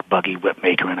the best buggy whip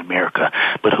maker in America.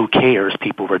 But who cares?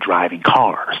 People were driving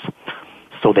cars.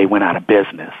 So they went out of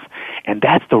business. And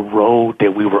that's the road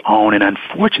that we were on. And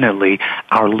unfortunately,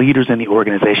 our leaders in the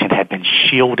organization had been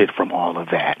shielded from all of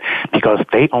that, because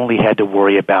they only had to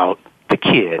worry about the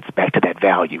kids, back to that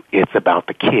value. It's about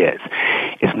the kids.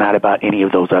 It's not about any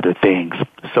of those other things.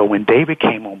 So when David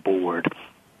came on board,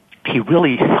 he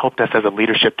really helped us as a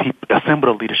leadership team,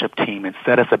 assembled a leadership team, and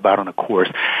set us about on a course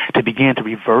to begin to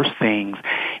reverse things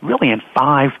really in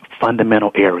 5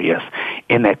 fundamental areas.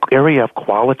 In that area of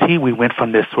quality, we went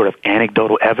from this sort of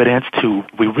anecdotal evidence to,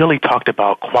 we really talked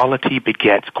about quality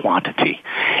begets quantity.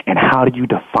 And how do you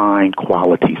define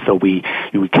quality? So we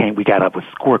got up with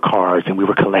scorecards, and we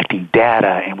were collecting data,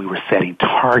 and we were setting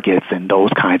targets and those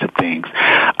kinds of things.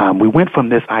 We went from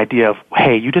this idea of,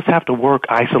 hey, you just have to work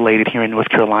isolated here in North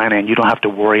Carolina, and you don't have to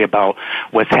worry about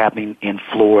what's happening in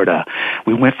Florida.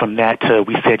 We went from that to,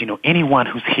 we said, anyone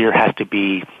who's here has to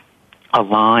be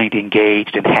aligned,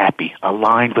 engaged, and happy,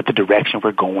 aligned with the direction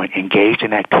we're going, engaged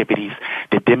in activities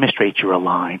that demonstrate you're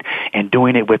aligned, and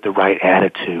doing it with the right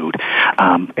attitude.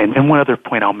 And one other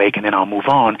point I'll make, and then I'll move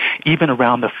on, even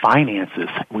around the finances,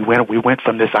 we went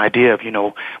from this idea of,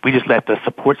 we just let the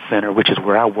support center, which is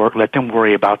where I work, let them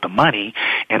worry about the money,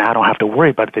 and I don't have to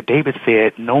worry about it. That David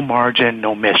said, no margin,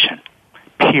 no mission.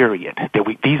 Period.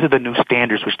 These are the new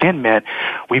standards, which then meant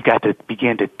we've got to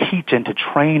begin to teach and to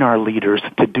train our leaders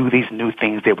to do these new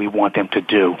things that we want them to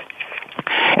do.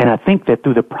 And I think that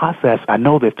through the process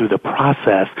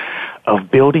of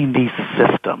building these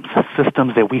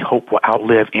systems that we hope will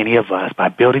outlive any of us, by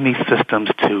building these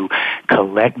systems to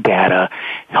collect data,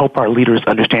 help our leaders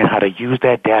understand how to use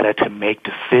that data to make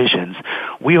decisions,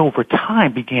 we over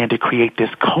time began to create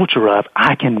this culture of,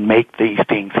 I can make these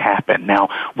things happen. Now,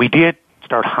 we did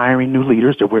start hiring new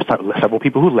leaders. There were several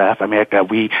people who left. I mean,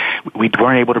 we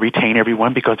weren't able to retain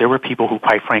everyone because there were people who,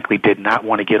 quite frankly, did not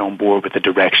want to get on board with the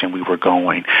direction we were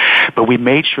going. But we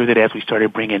made sure that as we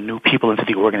started bringing new people into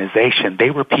the organization,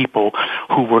 they were people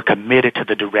who were committed to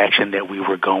the direction that we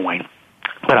were going.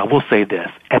 But I will say this,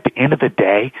 at the end of the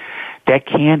day, that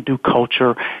can-do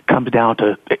culture comes down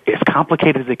to, as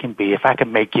complicated as it can be, if I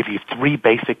can give you 3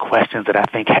 basic questions that I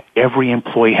think every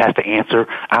employee has to answer,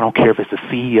 I don't care if it's the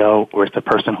CEO or it's the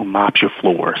person who mops your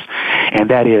floors.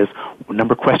 And that is,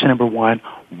 question number 1,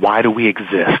 why do we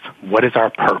exist? What is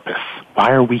our purpose?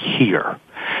 Why are we here?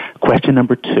 Question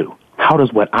number 2, how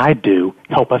does what I do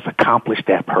help us accomplish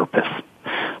that purpose?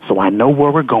 So I know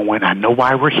where we're going, I know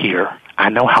why we're here, I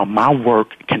know how my work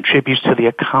contributes to the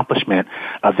accomplishment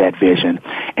of that vision.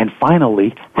 And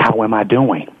finally, how am I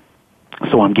doing?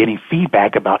 So I'm getting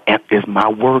feedback about, is my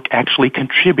work actually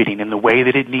contributing in the way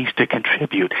that it needs to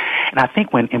contribute? And I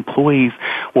think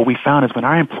what we found is when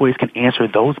our employees can answer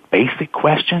those basic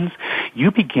questions,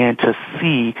 you begin to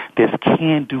see this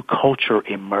can-do culture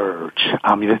emerge.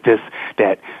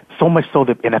 That so much so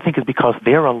that, and I think it's because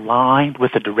they're aligned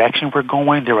with the direction we're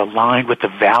going, they're aligned with the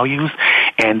values,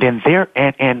 and then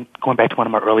and going back to one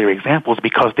of my earlier examples,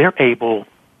 because they're able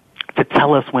to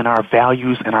tell us when our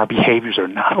values and our behaviors are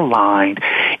not aligned,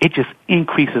 it just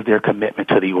increases their commitment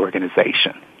to the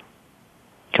organization.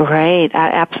 Great. I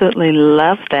absolutely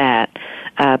love that.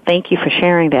 Thank you for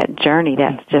sharing that journey.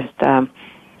 That's just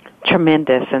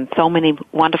tremendous, and so many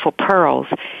wonderful pearls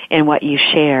in what you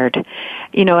shared.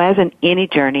 As in any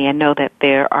journey, I know that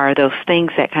there are those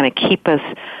things that kind of keep us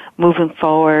moving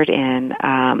forward and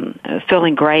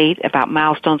feeling great about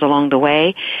milestones along the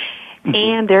way.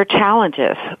 and their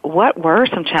challenges. What were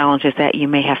some challenges that you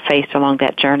may have faced along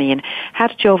that journey, and how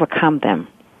did you overcome them?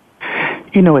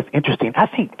 It's interesting. I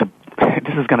think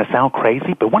this is going to sound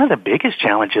crazy, but one of the biggest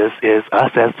challenges is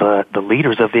us as the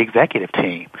leaders of the executive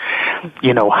team.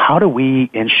 How do we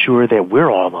ensure that we're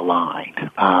all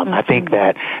aligned? I think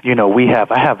that,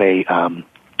 I have a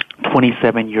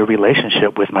 27-year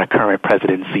relationship with my current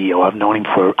president and CEO. I've known him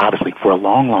for a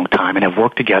long, long time and have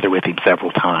worked together with him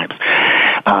several times.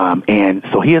 And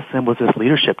so he assembles this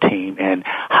leadership team, and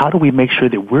how do we make sure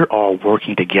that we're all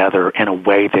working together in a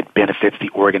way that benefits the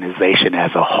organization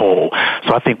as a whole?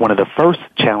 So I think one of the first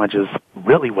challenges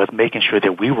really was making sure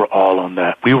that we were all on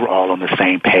the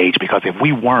same page, because if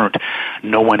we weren't,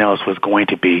 no one else was going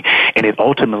to be. And it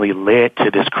ultimately led to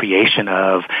this creation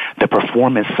of the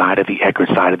performance side of the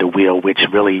Eckerd side of the wheel, which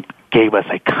really gave us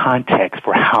a context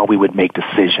for how we would make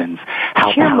decisions,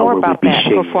 how Share power more about would be that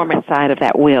shared. performance side of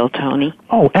that wheel, Tony.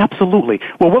 Oh, absolutely.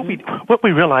 Well, what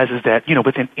we realize is that,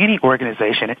 within any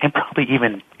organization and probably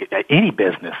even any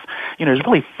business, there's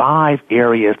really 5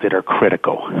 areas that are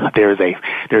critical. There's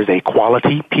a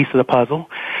quality piece of the puzzle.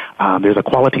 There's a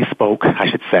quality spoke, I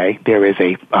should say. There is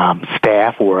a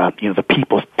staff or the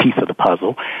people's piece of the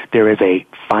puzzle. There is a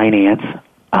finance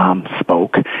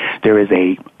spoke. There is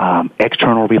a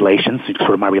external relations,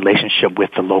 sort of my relationship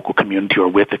with the local community or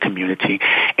with the community.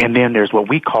 And then there's what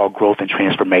we call growth and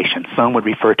transformation. Some would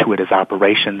refer to it as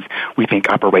operations. We think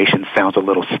operations sounds a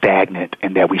little stagnant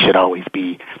and that we should always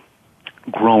be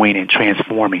growing and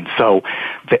transforming. So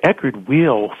the Eckerd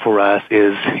wheel for us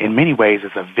is, in many ways,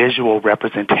 is a visual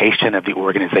representation of the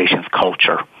organization's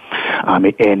culture.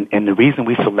 And the reason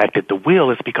we selected the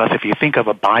wheel is because if you think of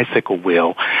a bicycle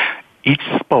wheel, each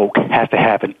spoke has to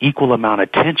have an equal amount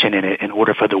of tension in it in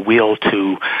order for the wheel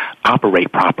to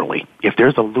operate properly. If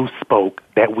there's a loose spoke,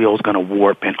 that wheel is going to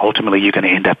warp, and ultimately you're going to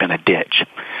end up in a ditch.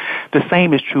 The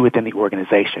same is true within the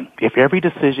organization. If every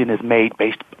decision is made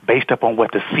based upon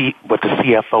what the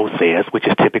CFO says, which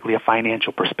is typically a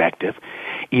financial perspective,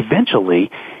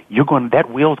 eventually that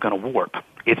wheel is going to warp.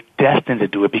 It's destined to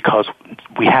do it because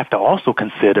we have to also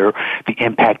consider the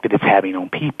impact that it's having on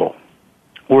people.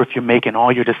 Or if you're making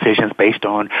all your decisions based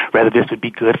on whether this would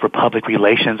be good for public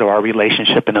relations or our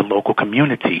relationship in the local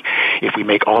community, if we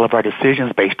make all of our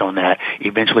decisions based on that,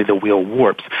 eventually the wheel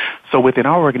warps. So within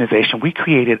our organization, we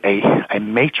created a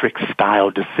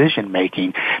matrix-style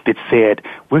decision-making that said,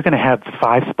 we're going to have the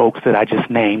 5 spokes that I just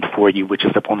named for you, which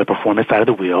is up on the performance side of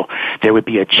the wheel. There would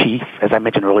be a chief. As I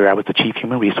mentioned earlier, I was the chief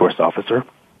human resource officer.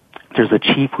 There's a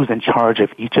chief who's in charge of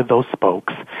each of those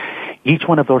spokes. Each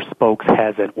one of those spokes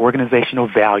has an organizational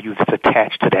value that's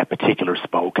attached to that particular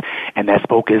spoke, and that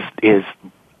spoke is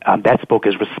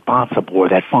responsible, or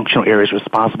that functional area is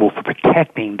responsible for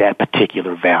protecting that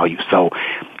particular value. So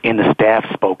in the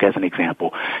staff spoke, as an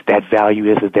example, that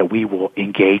value is that we will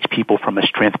engage people from a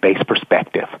strength-based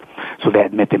perspective. So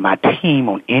that meant that my team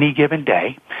on any given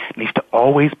day needs to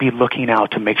always be looking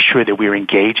out to make sure that we're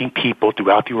engaging people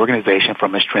throughout the organization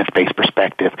from a strength-based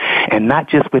perspective, and not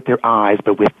just with their eyes,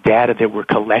 but with data that we're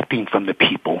collecting from the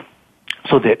people.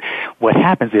 So that what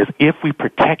happens is, if we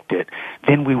protect it,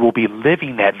 then we will be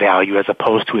living that value as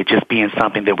opposed to it just being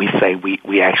something that we say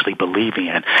we actually believe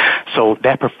in. So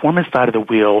that performance side of the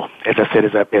wheel, as I said,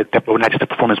 not just a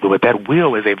performance wheel, but that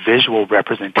wheel is a visual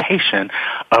representation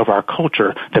of our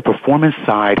culture. The performance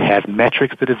side has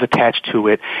metrics that is attached to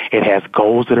it. It has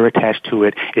goals that are attached to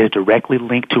it. It is directly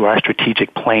linked to our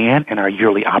strategic plan and our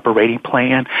yearly operating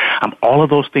plan. All of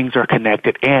those things are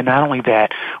connected. And not only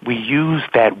that, we use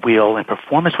that wheel and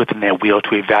performance within that wheel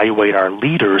to evaluate our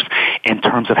leaders in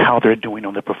terms of how they're doing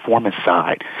on the performance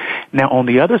side. Now, on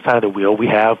the other side of the wheel, we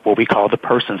have what we call the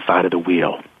person side of the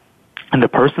wheel. And the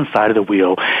person side of the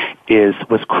wheel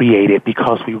was created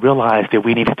because we realized that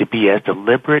we needed to be as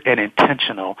deliberate and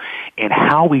intentional in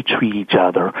how we treat each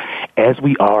other as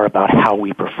we are about how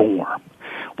we perform.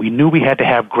 We knew we had to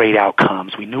have great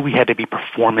outcomes. We knew we had to be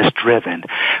performance-driven.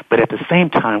 But at the same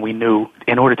time, we knew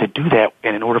in order to do that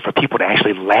and in order for people to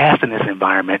actually last in this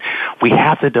environment, we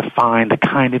have to define the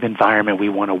kind of environment we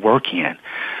want to work in.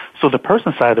 So the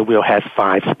person side of the wheel has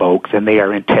 5 spokes, and they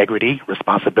are integrity,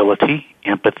 responsibility,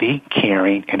 empathy,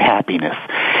 caring, and happiness.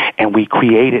 And we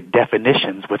created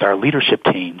definitions with our leadership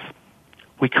teams.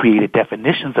 We created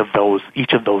definitions of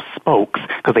each of those spokes,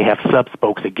 because they have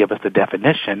sub-spokes that give us the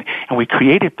definition, and we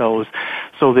created those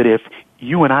so that if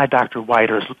you and I, Dr.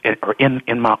 White, are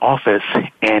in my office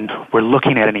and we're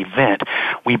looking at an event,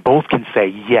 we both can say,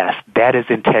 yes, that is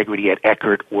integrity at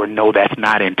Eckerd, or no, that's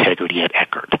not integrity at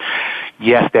Eckerd.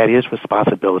 Yes, that is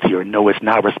responsibility, or no, it's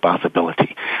not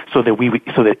responsibility. So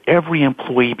that every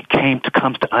employee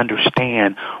comes to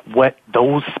understand what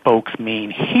those spokes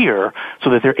mean here, so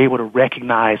that they're able to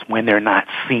recognize when they're not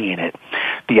seeing it.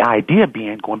 The idea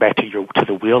being, going back to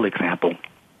the wheel example,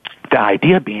 the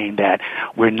idea being that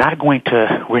we're not going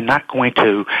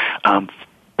to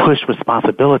push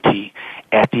responsibility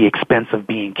at the expense of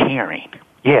being caring.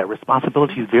 Yeah,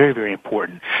 responsibility is very, very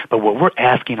important. But what we're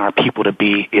asking our people to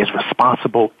be is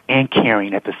responsible and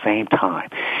caring at the same time.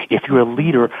 If you're a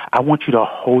leader, I want you to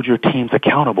hold your teams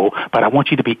accountable, but I want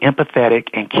you to be empathetic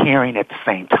and caring at the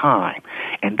same time.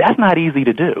 And that's not easy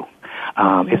to do.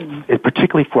 It's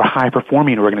particularly for a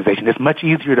high-performing organization. It's much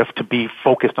easier to be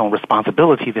focused on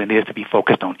responsibility than it is to be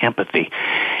focused on empathy.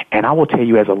 And I will tell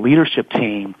you, as a leadership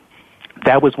team,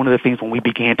 that was one of the things when we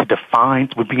began to put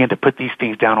these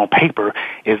things down on paper,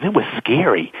 is it was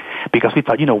scary, because we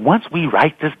thought, once we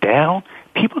write this down,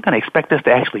 people are going to expect us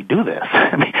to actually do this.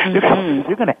 I mean,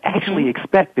 they're going to actually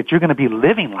expect that you're going to be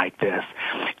living like this.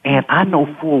 And I know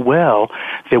full well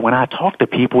that when I talk to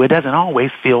people, it doesn't always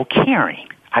feel caring.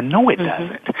 I know it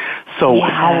doesn't. So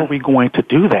how are we going to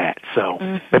do that? So,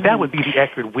 but that would be the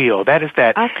Eckerd wheel. That is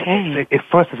that. Okay. It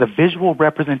for us is a visual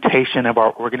representation of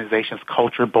our organization's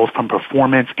culture, both from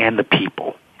performance and the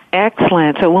people.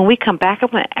 Excellent. So when we come back, I'm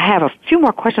going to have a few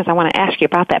more questions I want to ask you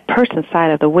about that person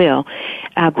side of the wheel.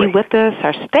 Be with us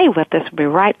or stay with us. We'll be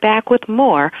right back with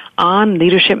more on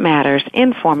Leadership Matters,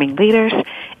 informing leaders,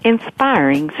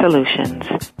 inspiring solutions.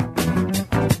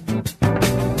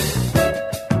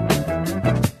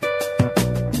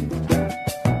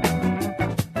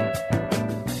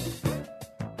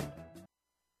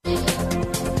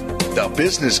 The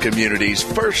business community's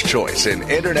first choice in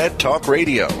Internet Talk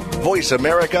Radio. Voice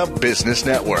America Business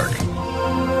Network.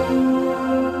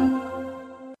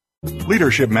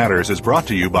 Leadership Matters is brought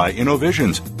to you by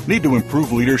Innovisions. Need to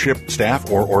improve leadership, staff,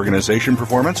 or organization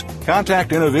performance?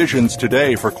 Contact Innovisions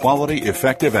today for quality,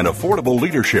 effective, and affordable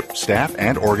leadership, staff,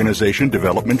 and organization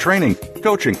development training,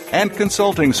 coaching, and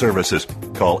consulting services.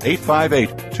 Call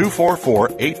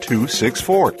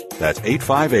 858-244-8264. That's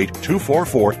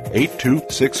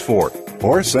 858-244-8264.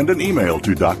 Or send an email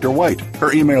to Dr. White.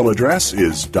 Her email address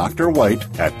is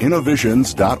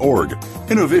drwhite@innovisions.org.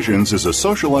 Innovisions is a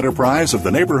social enterprise of the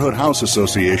Neighborhood House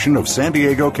Association of San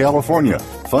Diego, California.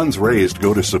 Funds raised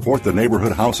go to support the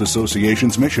Neighborhood House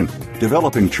Association's mission,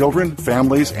 developing children,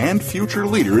 families, and future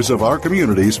leaders of our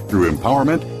communities through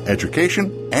empowerment,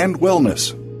 education, and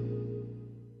wellness.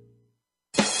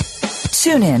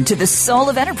 Tune in to The Soul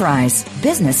of Enterprise,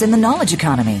 Business in the Knowledge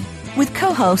Economy, with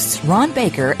co-hosts Ron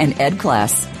Baker and Ed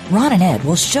Kless. Ron and Ed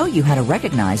will show you how to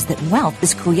recognize that wealth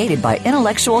is created by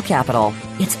intellectual capital.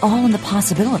 It's all in the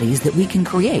possibilities that we can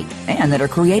create and that are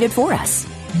created for us.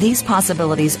 These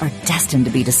possibilities are destined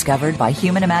to be discovered by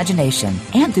human imagination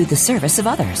and through the service of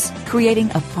others, creating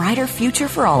a brighter future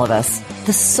for all of us.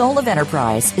 The Soul of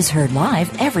Enterprise is heard live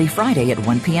every Friday at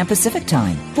 1 p.m. Pacific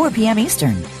Time, 4 p.m.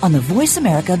 Eastern, on the Voice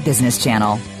America Business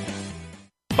Channel.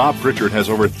 Bob Pritchard has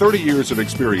over 30 years of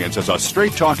experience as a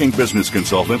straight-talking business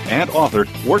consultant and author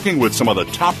working with some of the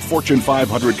top Fortune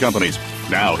 500 companies.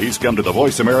 Now he's come to the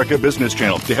Voice America Business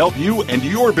Channel to help you and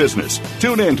your business.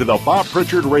 Tune in to the Bob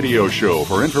Pritchard Radio Show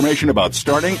for information about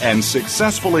starting and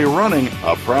successfully running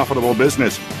a profitable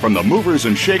business. From the movers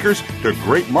and shakers to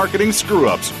great marketing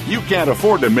screw-ups, you can't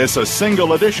afford to miss a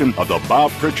single edition of the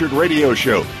Bob Pritchard Radio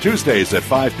Show. Tuesdays at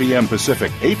 5 p.m.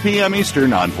 Pacific, 8 p.m.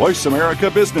 Eastern on Voice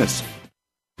America Business.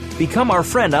 Become our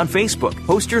friend on Facebook.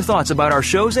 Post your thoughts about our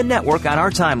shows and network on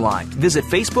our timeline. Visit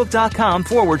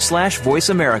Facebook.com/Voice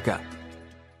America.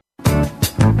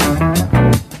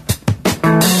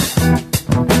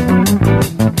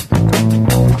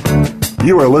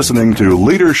 You are listening to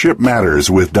Leadership Matters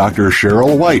with Dr.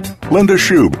 Cheryl White, Linda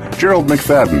Shube, Gerald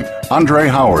McFadden, Andre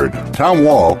Howard, Tom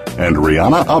Wall, and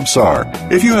Rihanna Absar.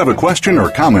 If you have a question or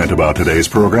comment about today's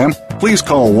program, please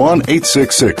call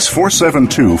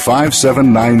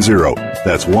 1-866-472-5790.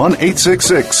 That's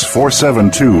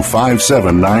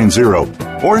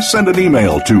 1-866-472-5790. Or send an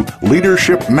email to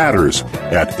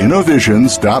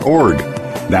leadershipmatters@innovisions.org.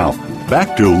 Now,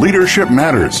 back to Leadership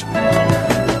Matters.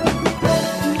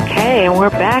 Okay, and we're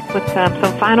back with some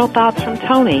final thoughts from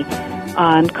Tony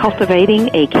on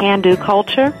cultivating a can-do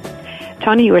culture.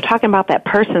 Tony, you were talking about that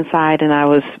person side, and I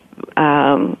was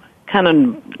kind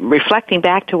of reflecting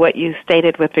back to what you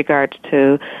stated with regards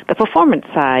to the performance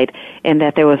side, and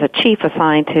that there was a chief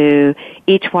assigned to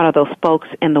each one of those spokes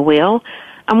in the wheel.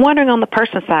 I'm wondering on the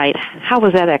person side, how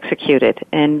was that executed,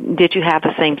 and did you have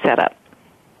the same setup?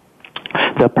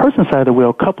 The person side of the wheel,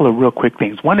 a couple of real quick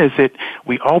things. One is that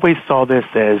we always saw this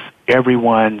as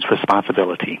everyone's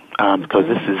responsibility, because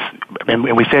this is,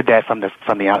 and we said that from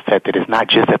the outset, that it's not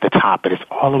just at the top, but it's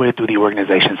all the way through the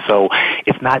organization. So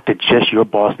it's not that just your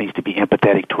boss needs to be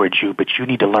empathetic towards you, but you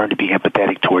need to learn to be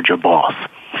empathetic towards your boss.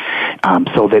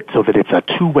 So that it's a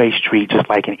two-way street, just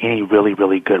like in any really,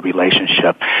 really good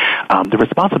relationship. The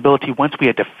responsibility, once we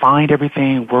had defined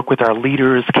everything, worked with our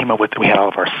leaders, we had all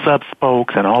of our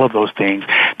sub-spokes and all of those things,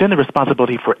 then the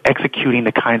responsibility for executing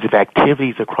the kinds of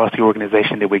activities across the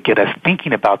organization that would get us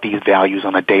thinking about these values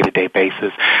on a day-to-day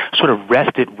basis sort of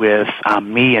rested with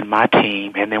me and my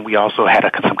team, and then we also had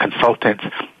some consultants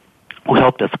who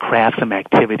helped us craft some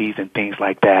activities and things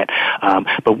like that.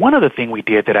 But one other thing we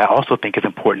did that I also think is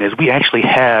important is we actually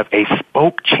have a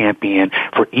spoke champion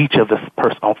for each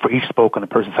spoke on the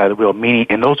person side of the wheel, meaning,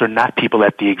 and those are not people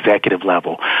at the executive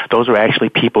level. Those are actually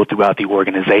people throughout the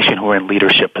organization who are in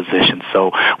leadership positions.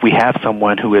 So we have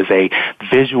someone who is a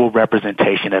visual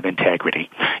representation of integrity.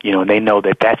 And they know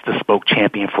that that's the spoke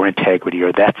champion for integrity,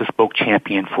 or that's the spoke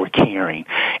champion for caring.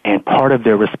 And part of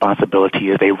their responsibility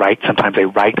is sometimes they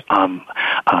write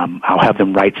I'll have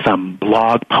them write some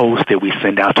blog post that we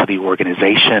send out to the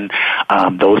organization,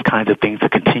 those kinds of things to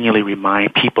continually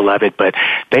remind people of it. But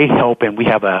they help, and we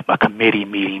have a committee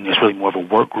meeting. It's really more of a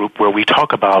work group where we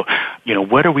talk about,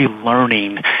 what are we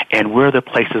learning and where are the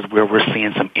places where we're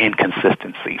seeing some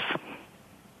inconsistencies.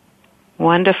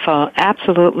 Wonderful.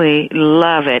 Absolutely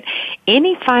love it.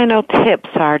 Any final tips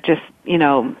or just,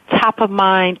 top of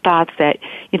mind thoughts that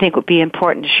you think would be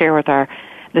important to share with our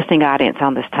listening audience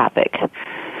on this topic?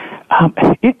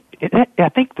 I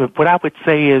think what I would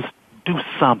say is do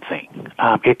something.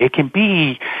 It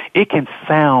can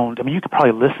sound, you could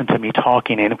probably listen to me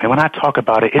talking, and when I talk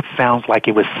about it, it sounds like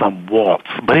it was some waltz,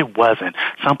 but it wasn't.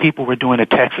 Some people were doing a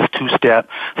Texas two-step.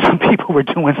 Some people were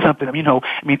doing something,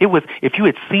 it was, if you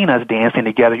had seen us dancing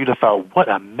together, you'd have thought, what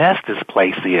a mess this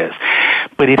place is.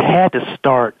 But it had to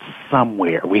start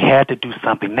somewhere. We had to do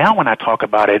something. Now when I talk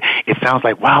about it, it sounds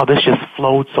like, wow, this just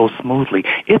flowed so smoothly.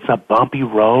 It's a bumpy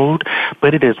road,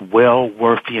 but it is well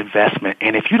worth the investment.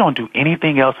 And if you don't do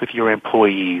anything else with your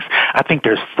employees, I think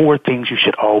there's 4 things you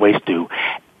should always do.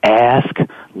 Ask,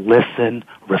 listen,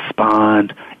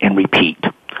 respond, and repeat.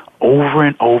 Over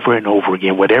and over and over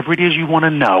again, whatever it is you want to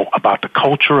know about the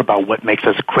culture, about what makes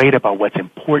us great, about what's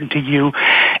important to you,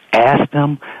 ask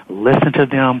them, listen to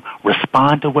them,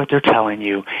 respond to what they're telling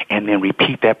you, and then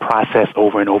repeat that process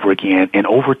over and over again. And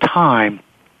over time,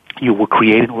 you will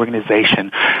create an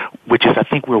organization, which is, I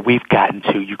think, where we've gotten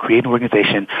to. You create an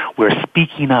organization where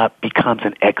speaking up becomes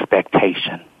an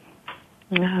expectation.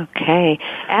 Okay,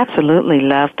 absolutely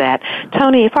love that.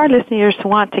 Tony, if our listeners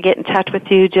want to get in touch with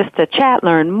you just to chat,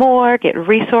 learn more, get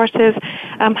resources,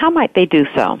 how might they do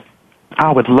so?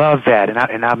 I would love that,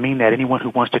 and I mean that. Anyone who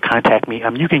wants to contact me,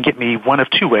 you can get me one of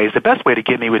 2 ways. The best way to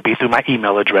get me would be through my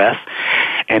email address,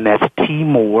 and that's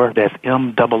tmoore, that's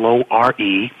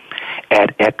MOORE,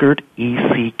 at Eckerd,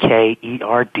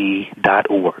 ECKERD.org.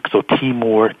 So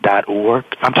tmoore.org.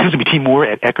 Tmoore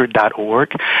at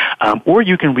Eckerd.org. Or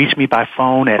you can reach me by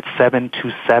phone at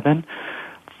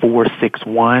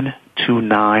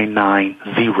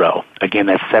 727-461-2990. Again,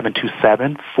 that's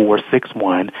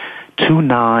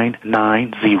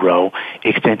 727-461-2990,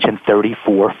 extension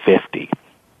 3450.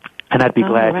 And I'd be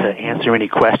glad to answer any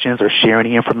questions or share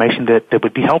any information that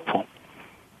would be helpful.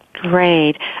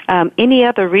 Great. Any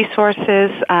other resources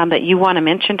that you want to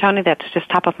mention, Tony, that's just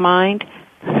top of mind?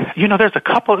 There's a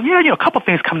couple. A couple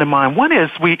things come to mind. One is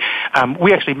we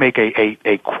actually make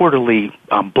a quarterly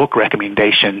book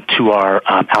recommendation to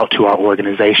out to our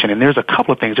organization, and there's a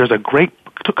couple of things. There's a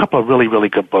couple of really, really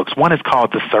good books. One is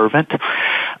called The Servant.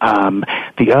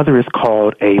 The other is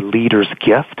called A Leader's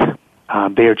Gift.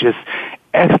 They are just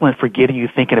excellent for getting you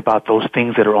thinking about those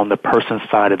things that are on the person's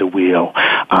side of the wheel.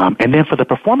 And then for the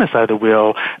performance side of the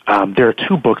wheel, there are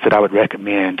 2 books that I would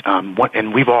recommend,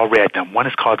 and we've all read them. One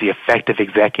is called The Effective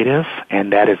Executive,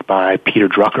 and that is by Peter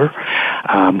Drucker,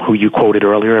 who you quoted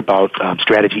earlier about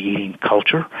culture eating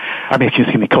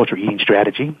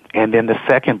strategy. And then the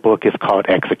second book is called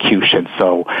Execution.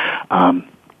 So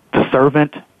The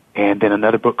Servant, and then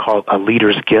another book called A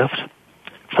Leader's Gift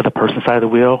for the person side of the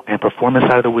wheel, and performance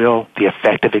side of the wheel, The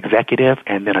Effective Executive,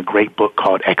 and then a great book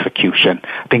called Execution.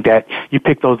 I think that you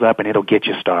pick those up and it'll get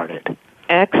you started.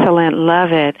 Excellent.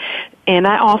 Love it. And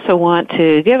I also want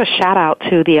to give a shout out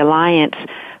to the Alliance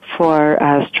for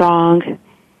Strong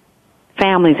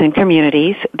families and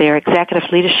communities. Their Executive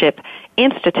Leadership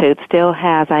Institute still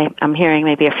has, I'm hearing,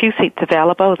 maybe a few seats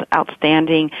available. It's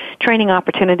outstanding training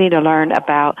opportunity to learn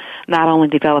about not only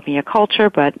developing your culture,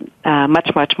 but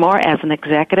much, much more as an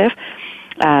executive.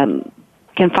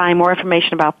 Can find more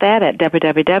information about that at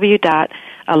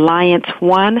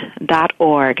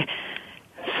www.alliance1.org.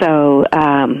 So,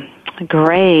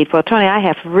 great. Well, Tony, I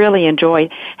have really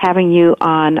enjoyed having you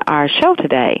on our show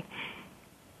today.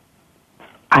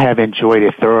 I have enjoyed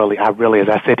it thoroughly. I really, as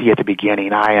I said to you at the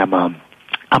beginning, I'm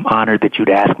honored that you'd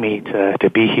ask me to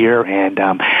be here, and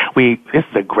this is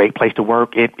a great place to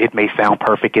work. It may sound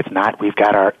perfect, it's not. We've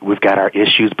got our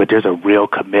issues, but there's a real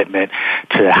commitment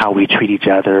to how we treat each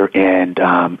other and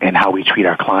how we treat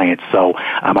our clients. So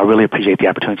I really appreciate the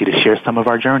opportunity to share some of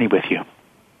our journey with you.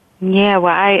 Yeah,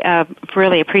 well, I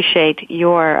really appreciate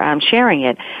your sharing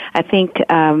it. I think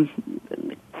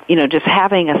just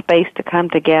having a space to come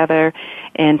together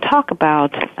and talk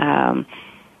about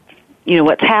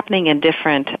what's happening in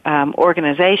different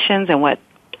organizations and what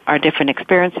our different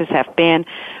experiences have been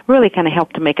really kind of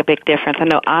help to make a big difference. I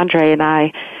know Andre and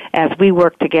I, as we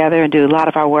work together and do a lot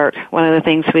of our work, one of the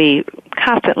things we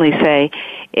constantly say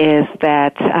is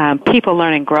that people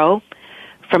learn and grow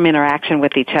from interaction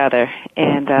with each other.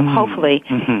 And hopefully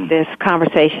this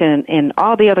conversation and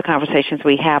all the other conversations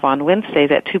we have on Wednesdays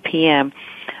at 2 p.m.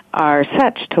 are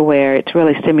such to where it's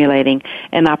really stimulating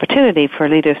an opportunity for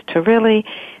leaders to really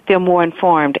feel more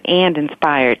informed and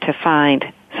inspired to find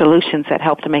solutions that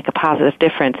help to make a positive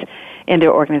difference in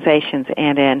their organizations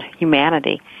and in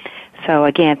humanity. So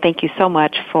again, thank you so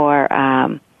much for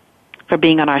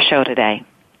being on our show today.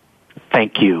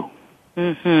 Thank you.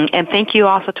 And thank you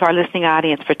also to our listening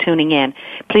audience for tuning in.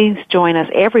 Please join us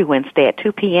every Wednesday at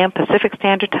 2 p.m. Pacific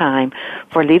Standard Time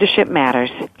for Leadership Matters,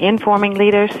 informing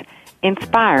leaders,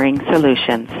 inspiring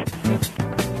solutions.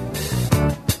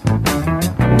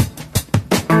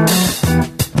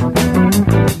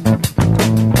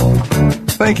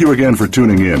 Thank you again for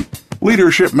tuning in.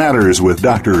 Leadership Matters with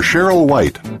Dr. Cheryl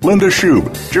White, Linda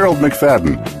Shube, Gerald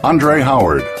McFadden, Andre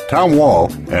Howard, Tom Wall,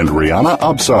 and Rihanna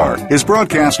Absar is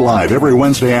broadcast live every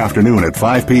Wednesday afternoon at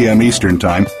 5 p.m. Eastern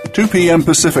Time, 2 p.m.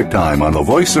 Pacific Time on the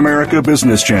Voice America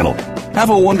Business Channel. Have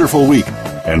a wonderful week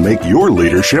and make your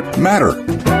leadership matter.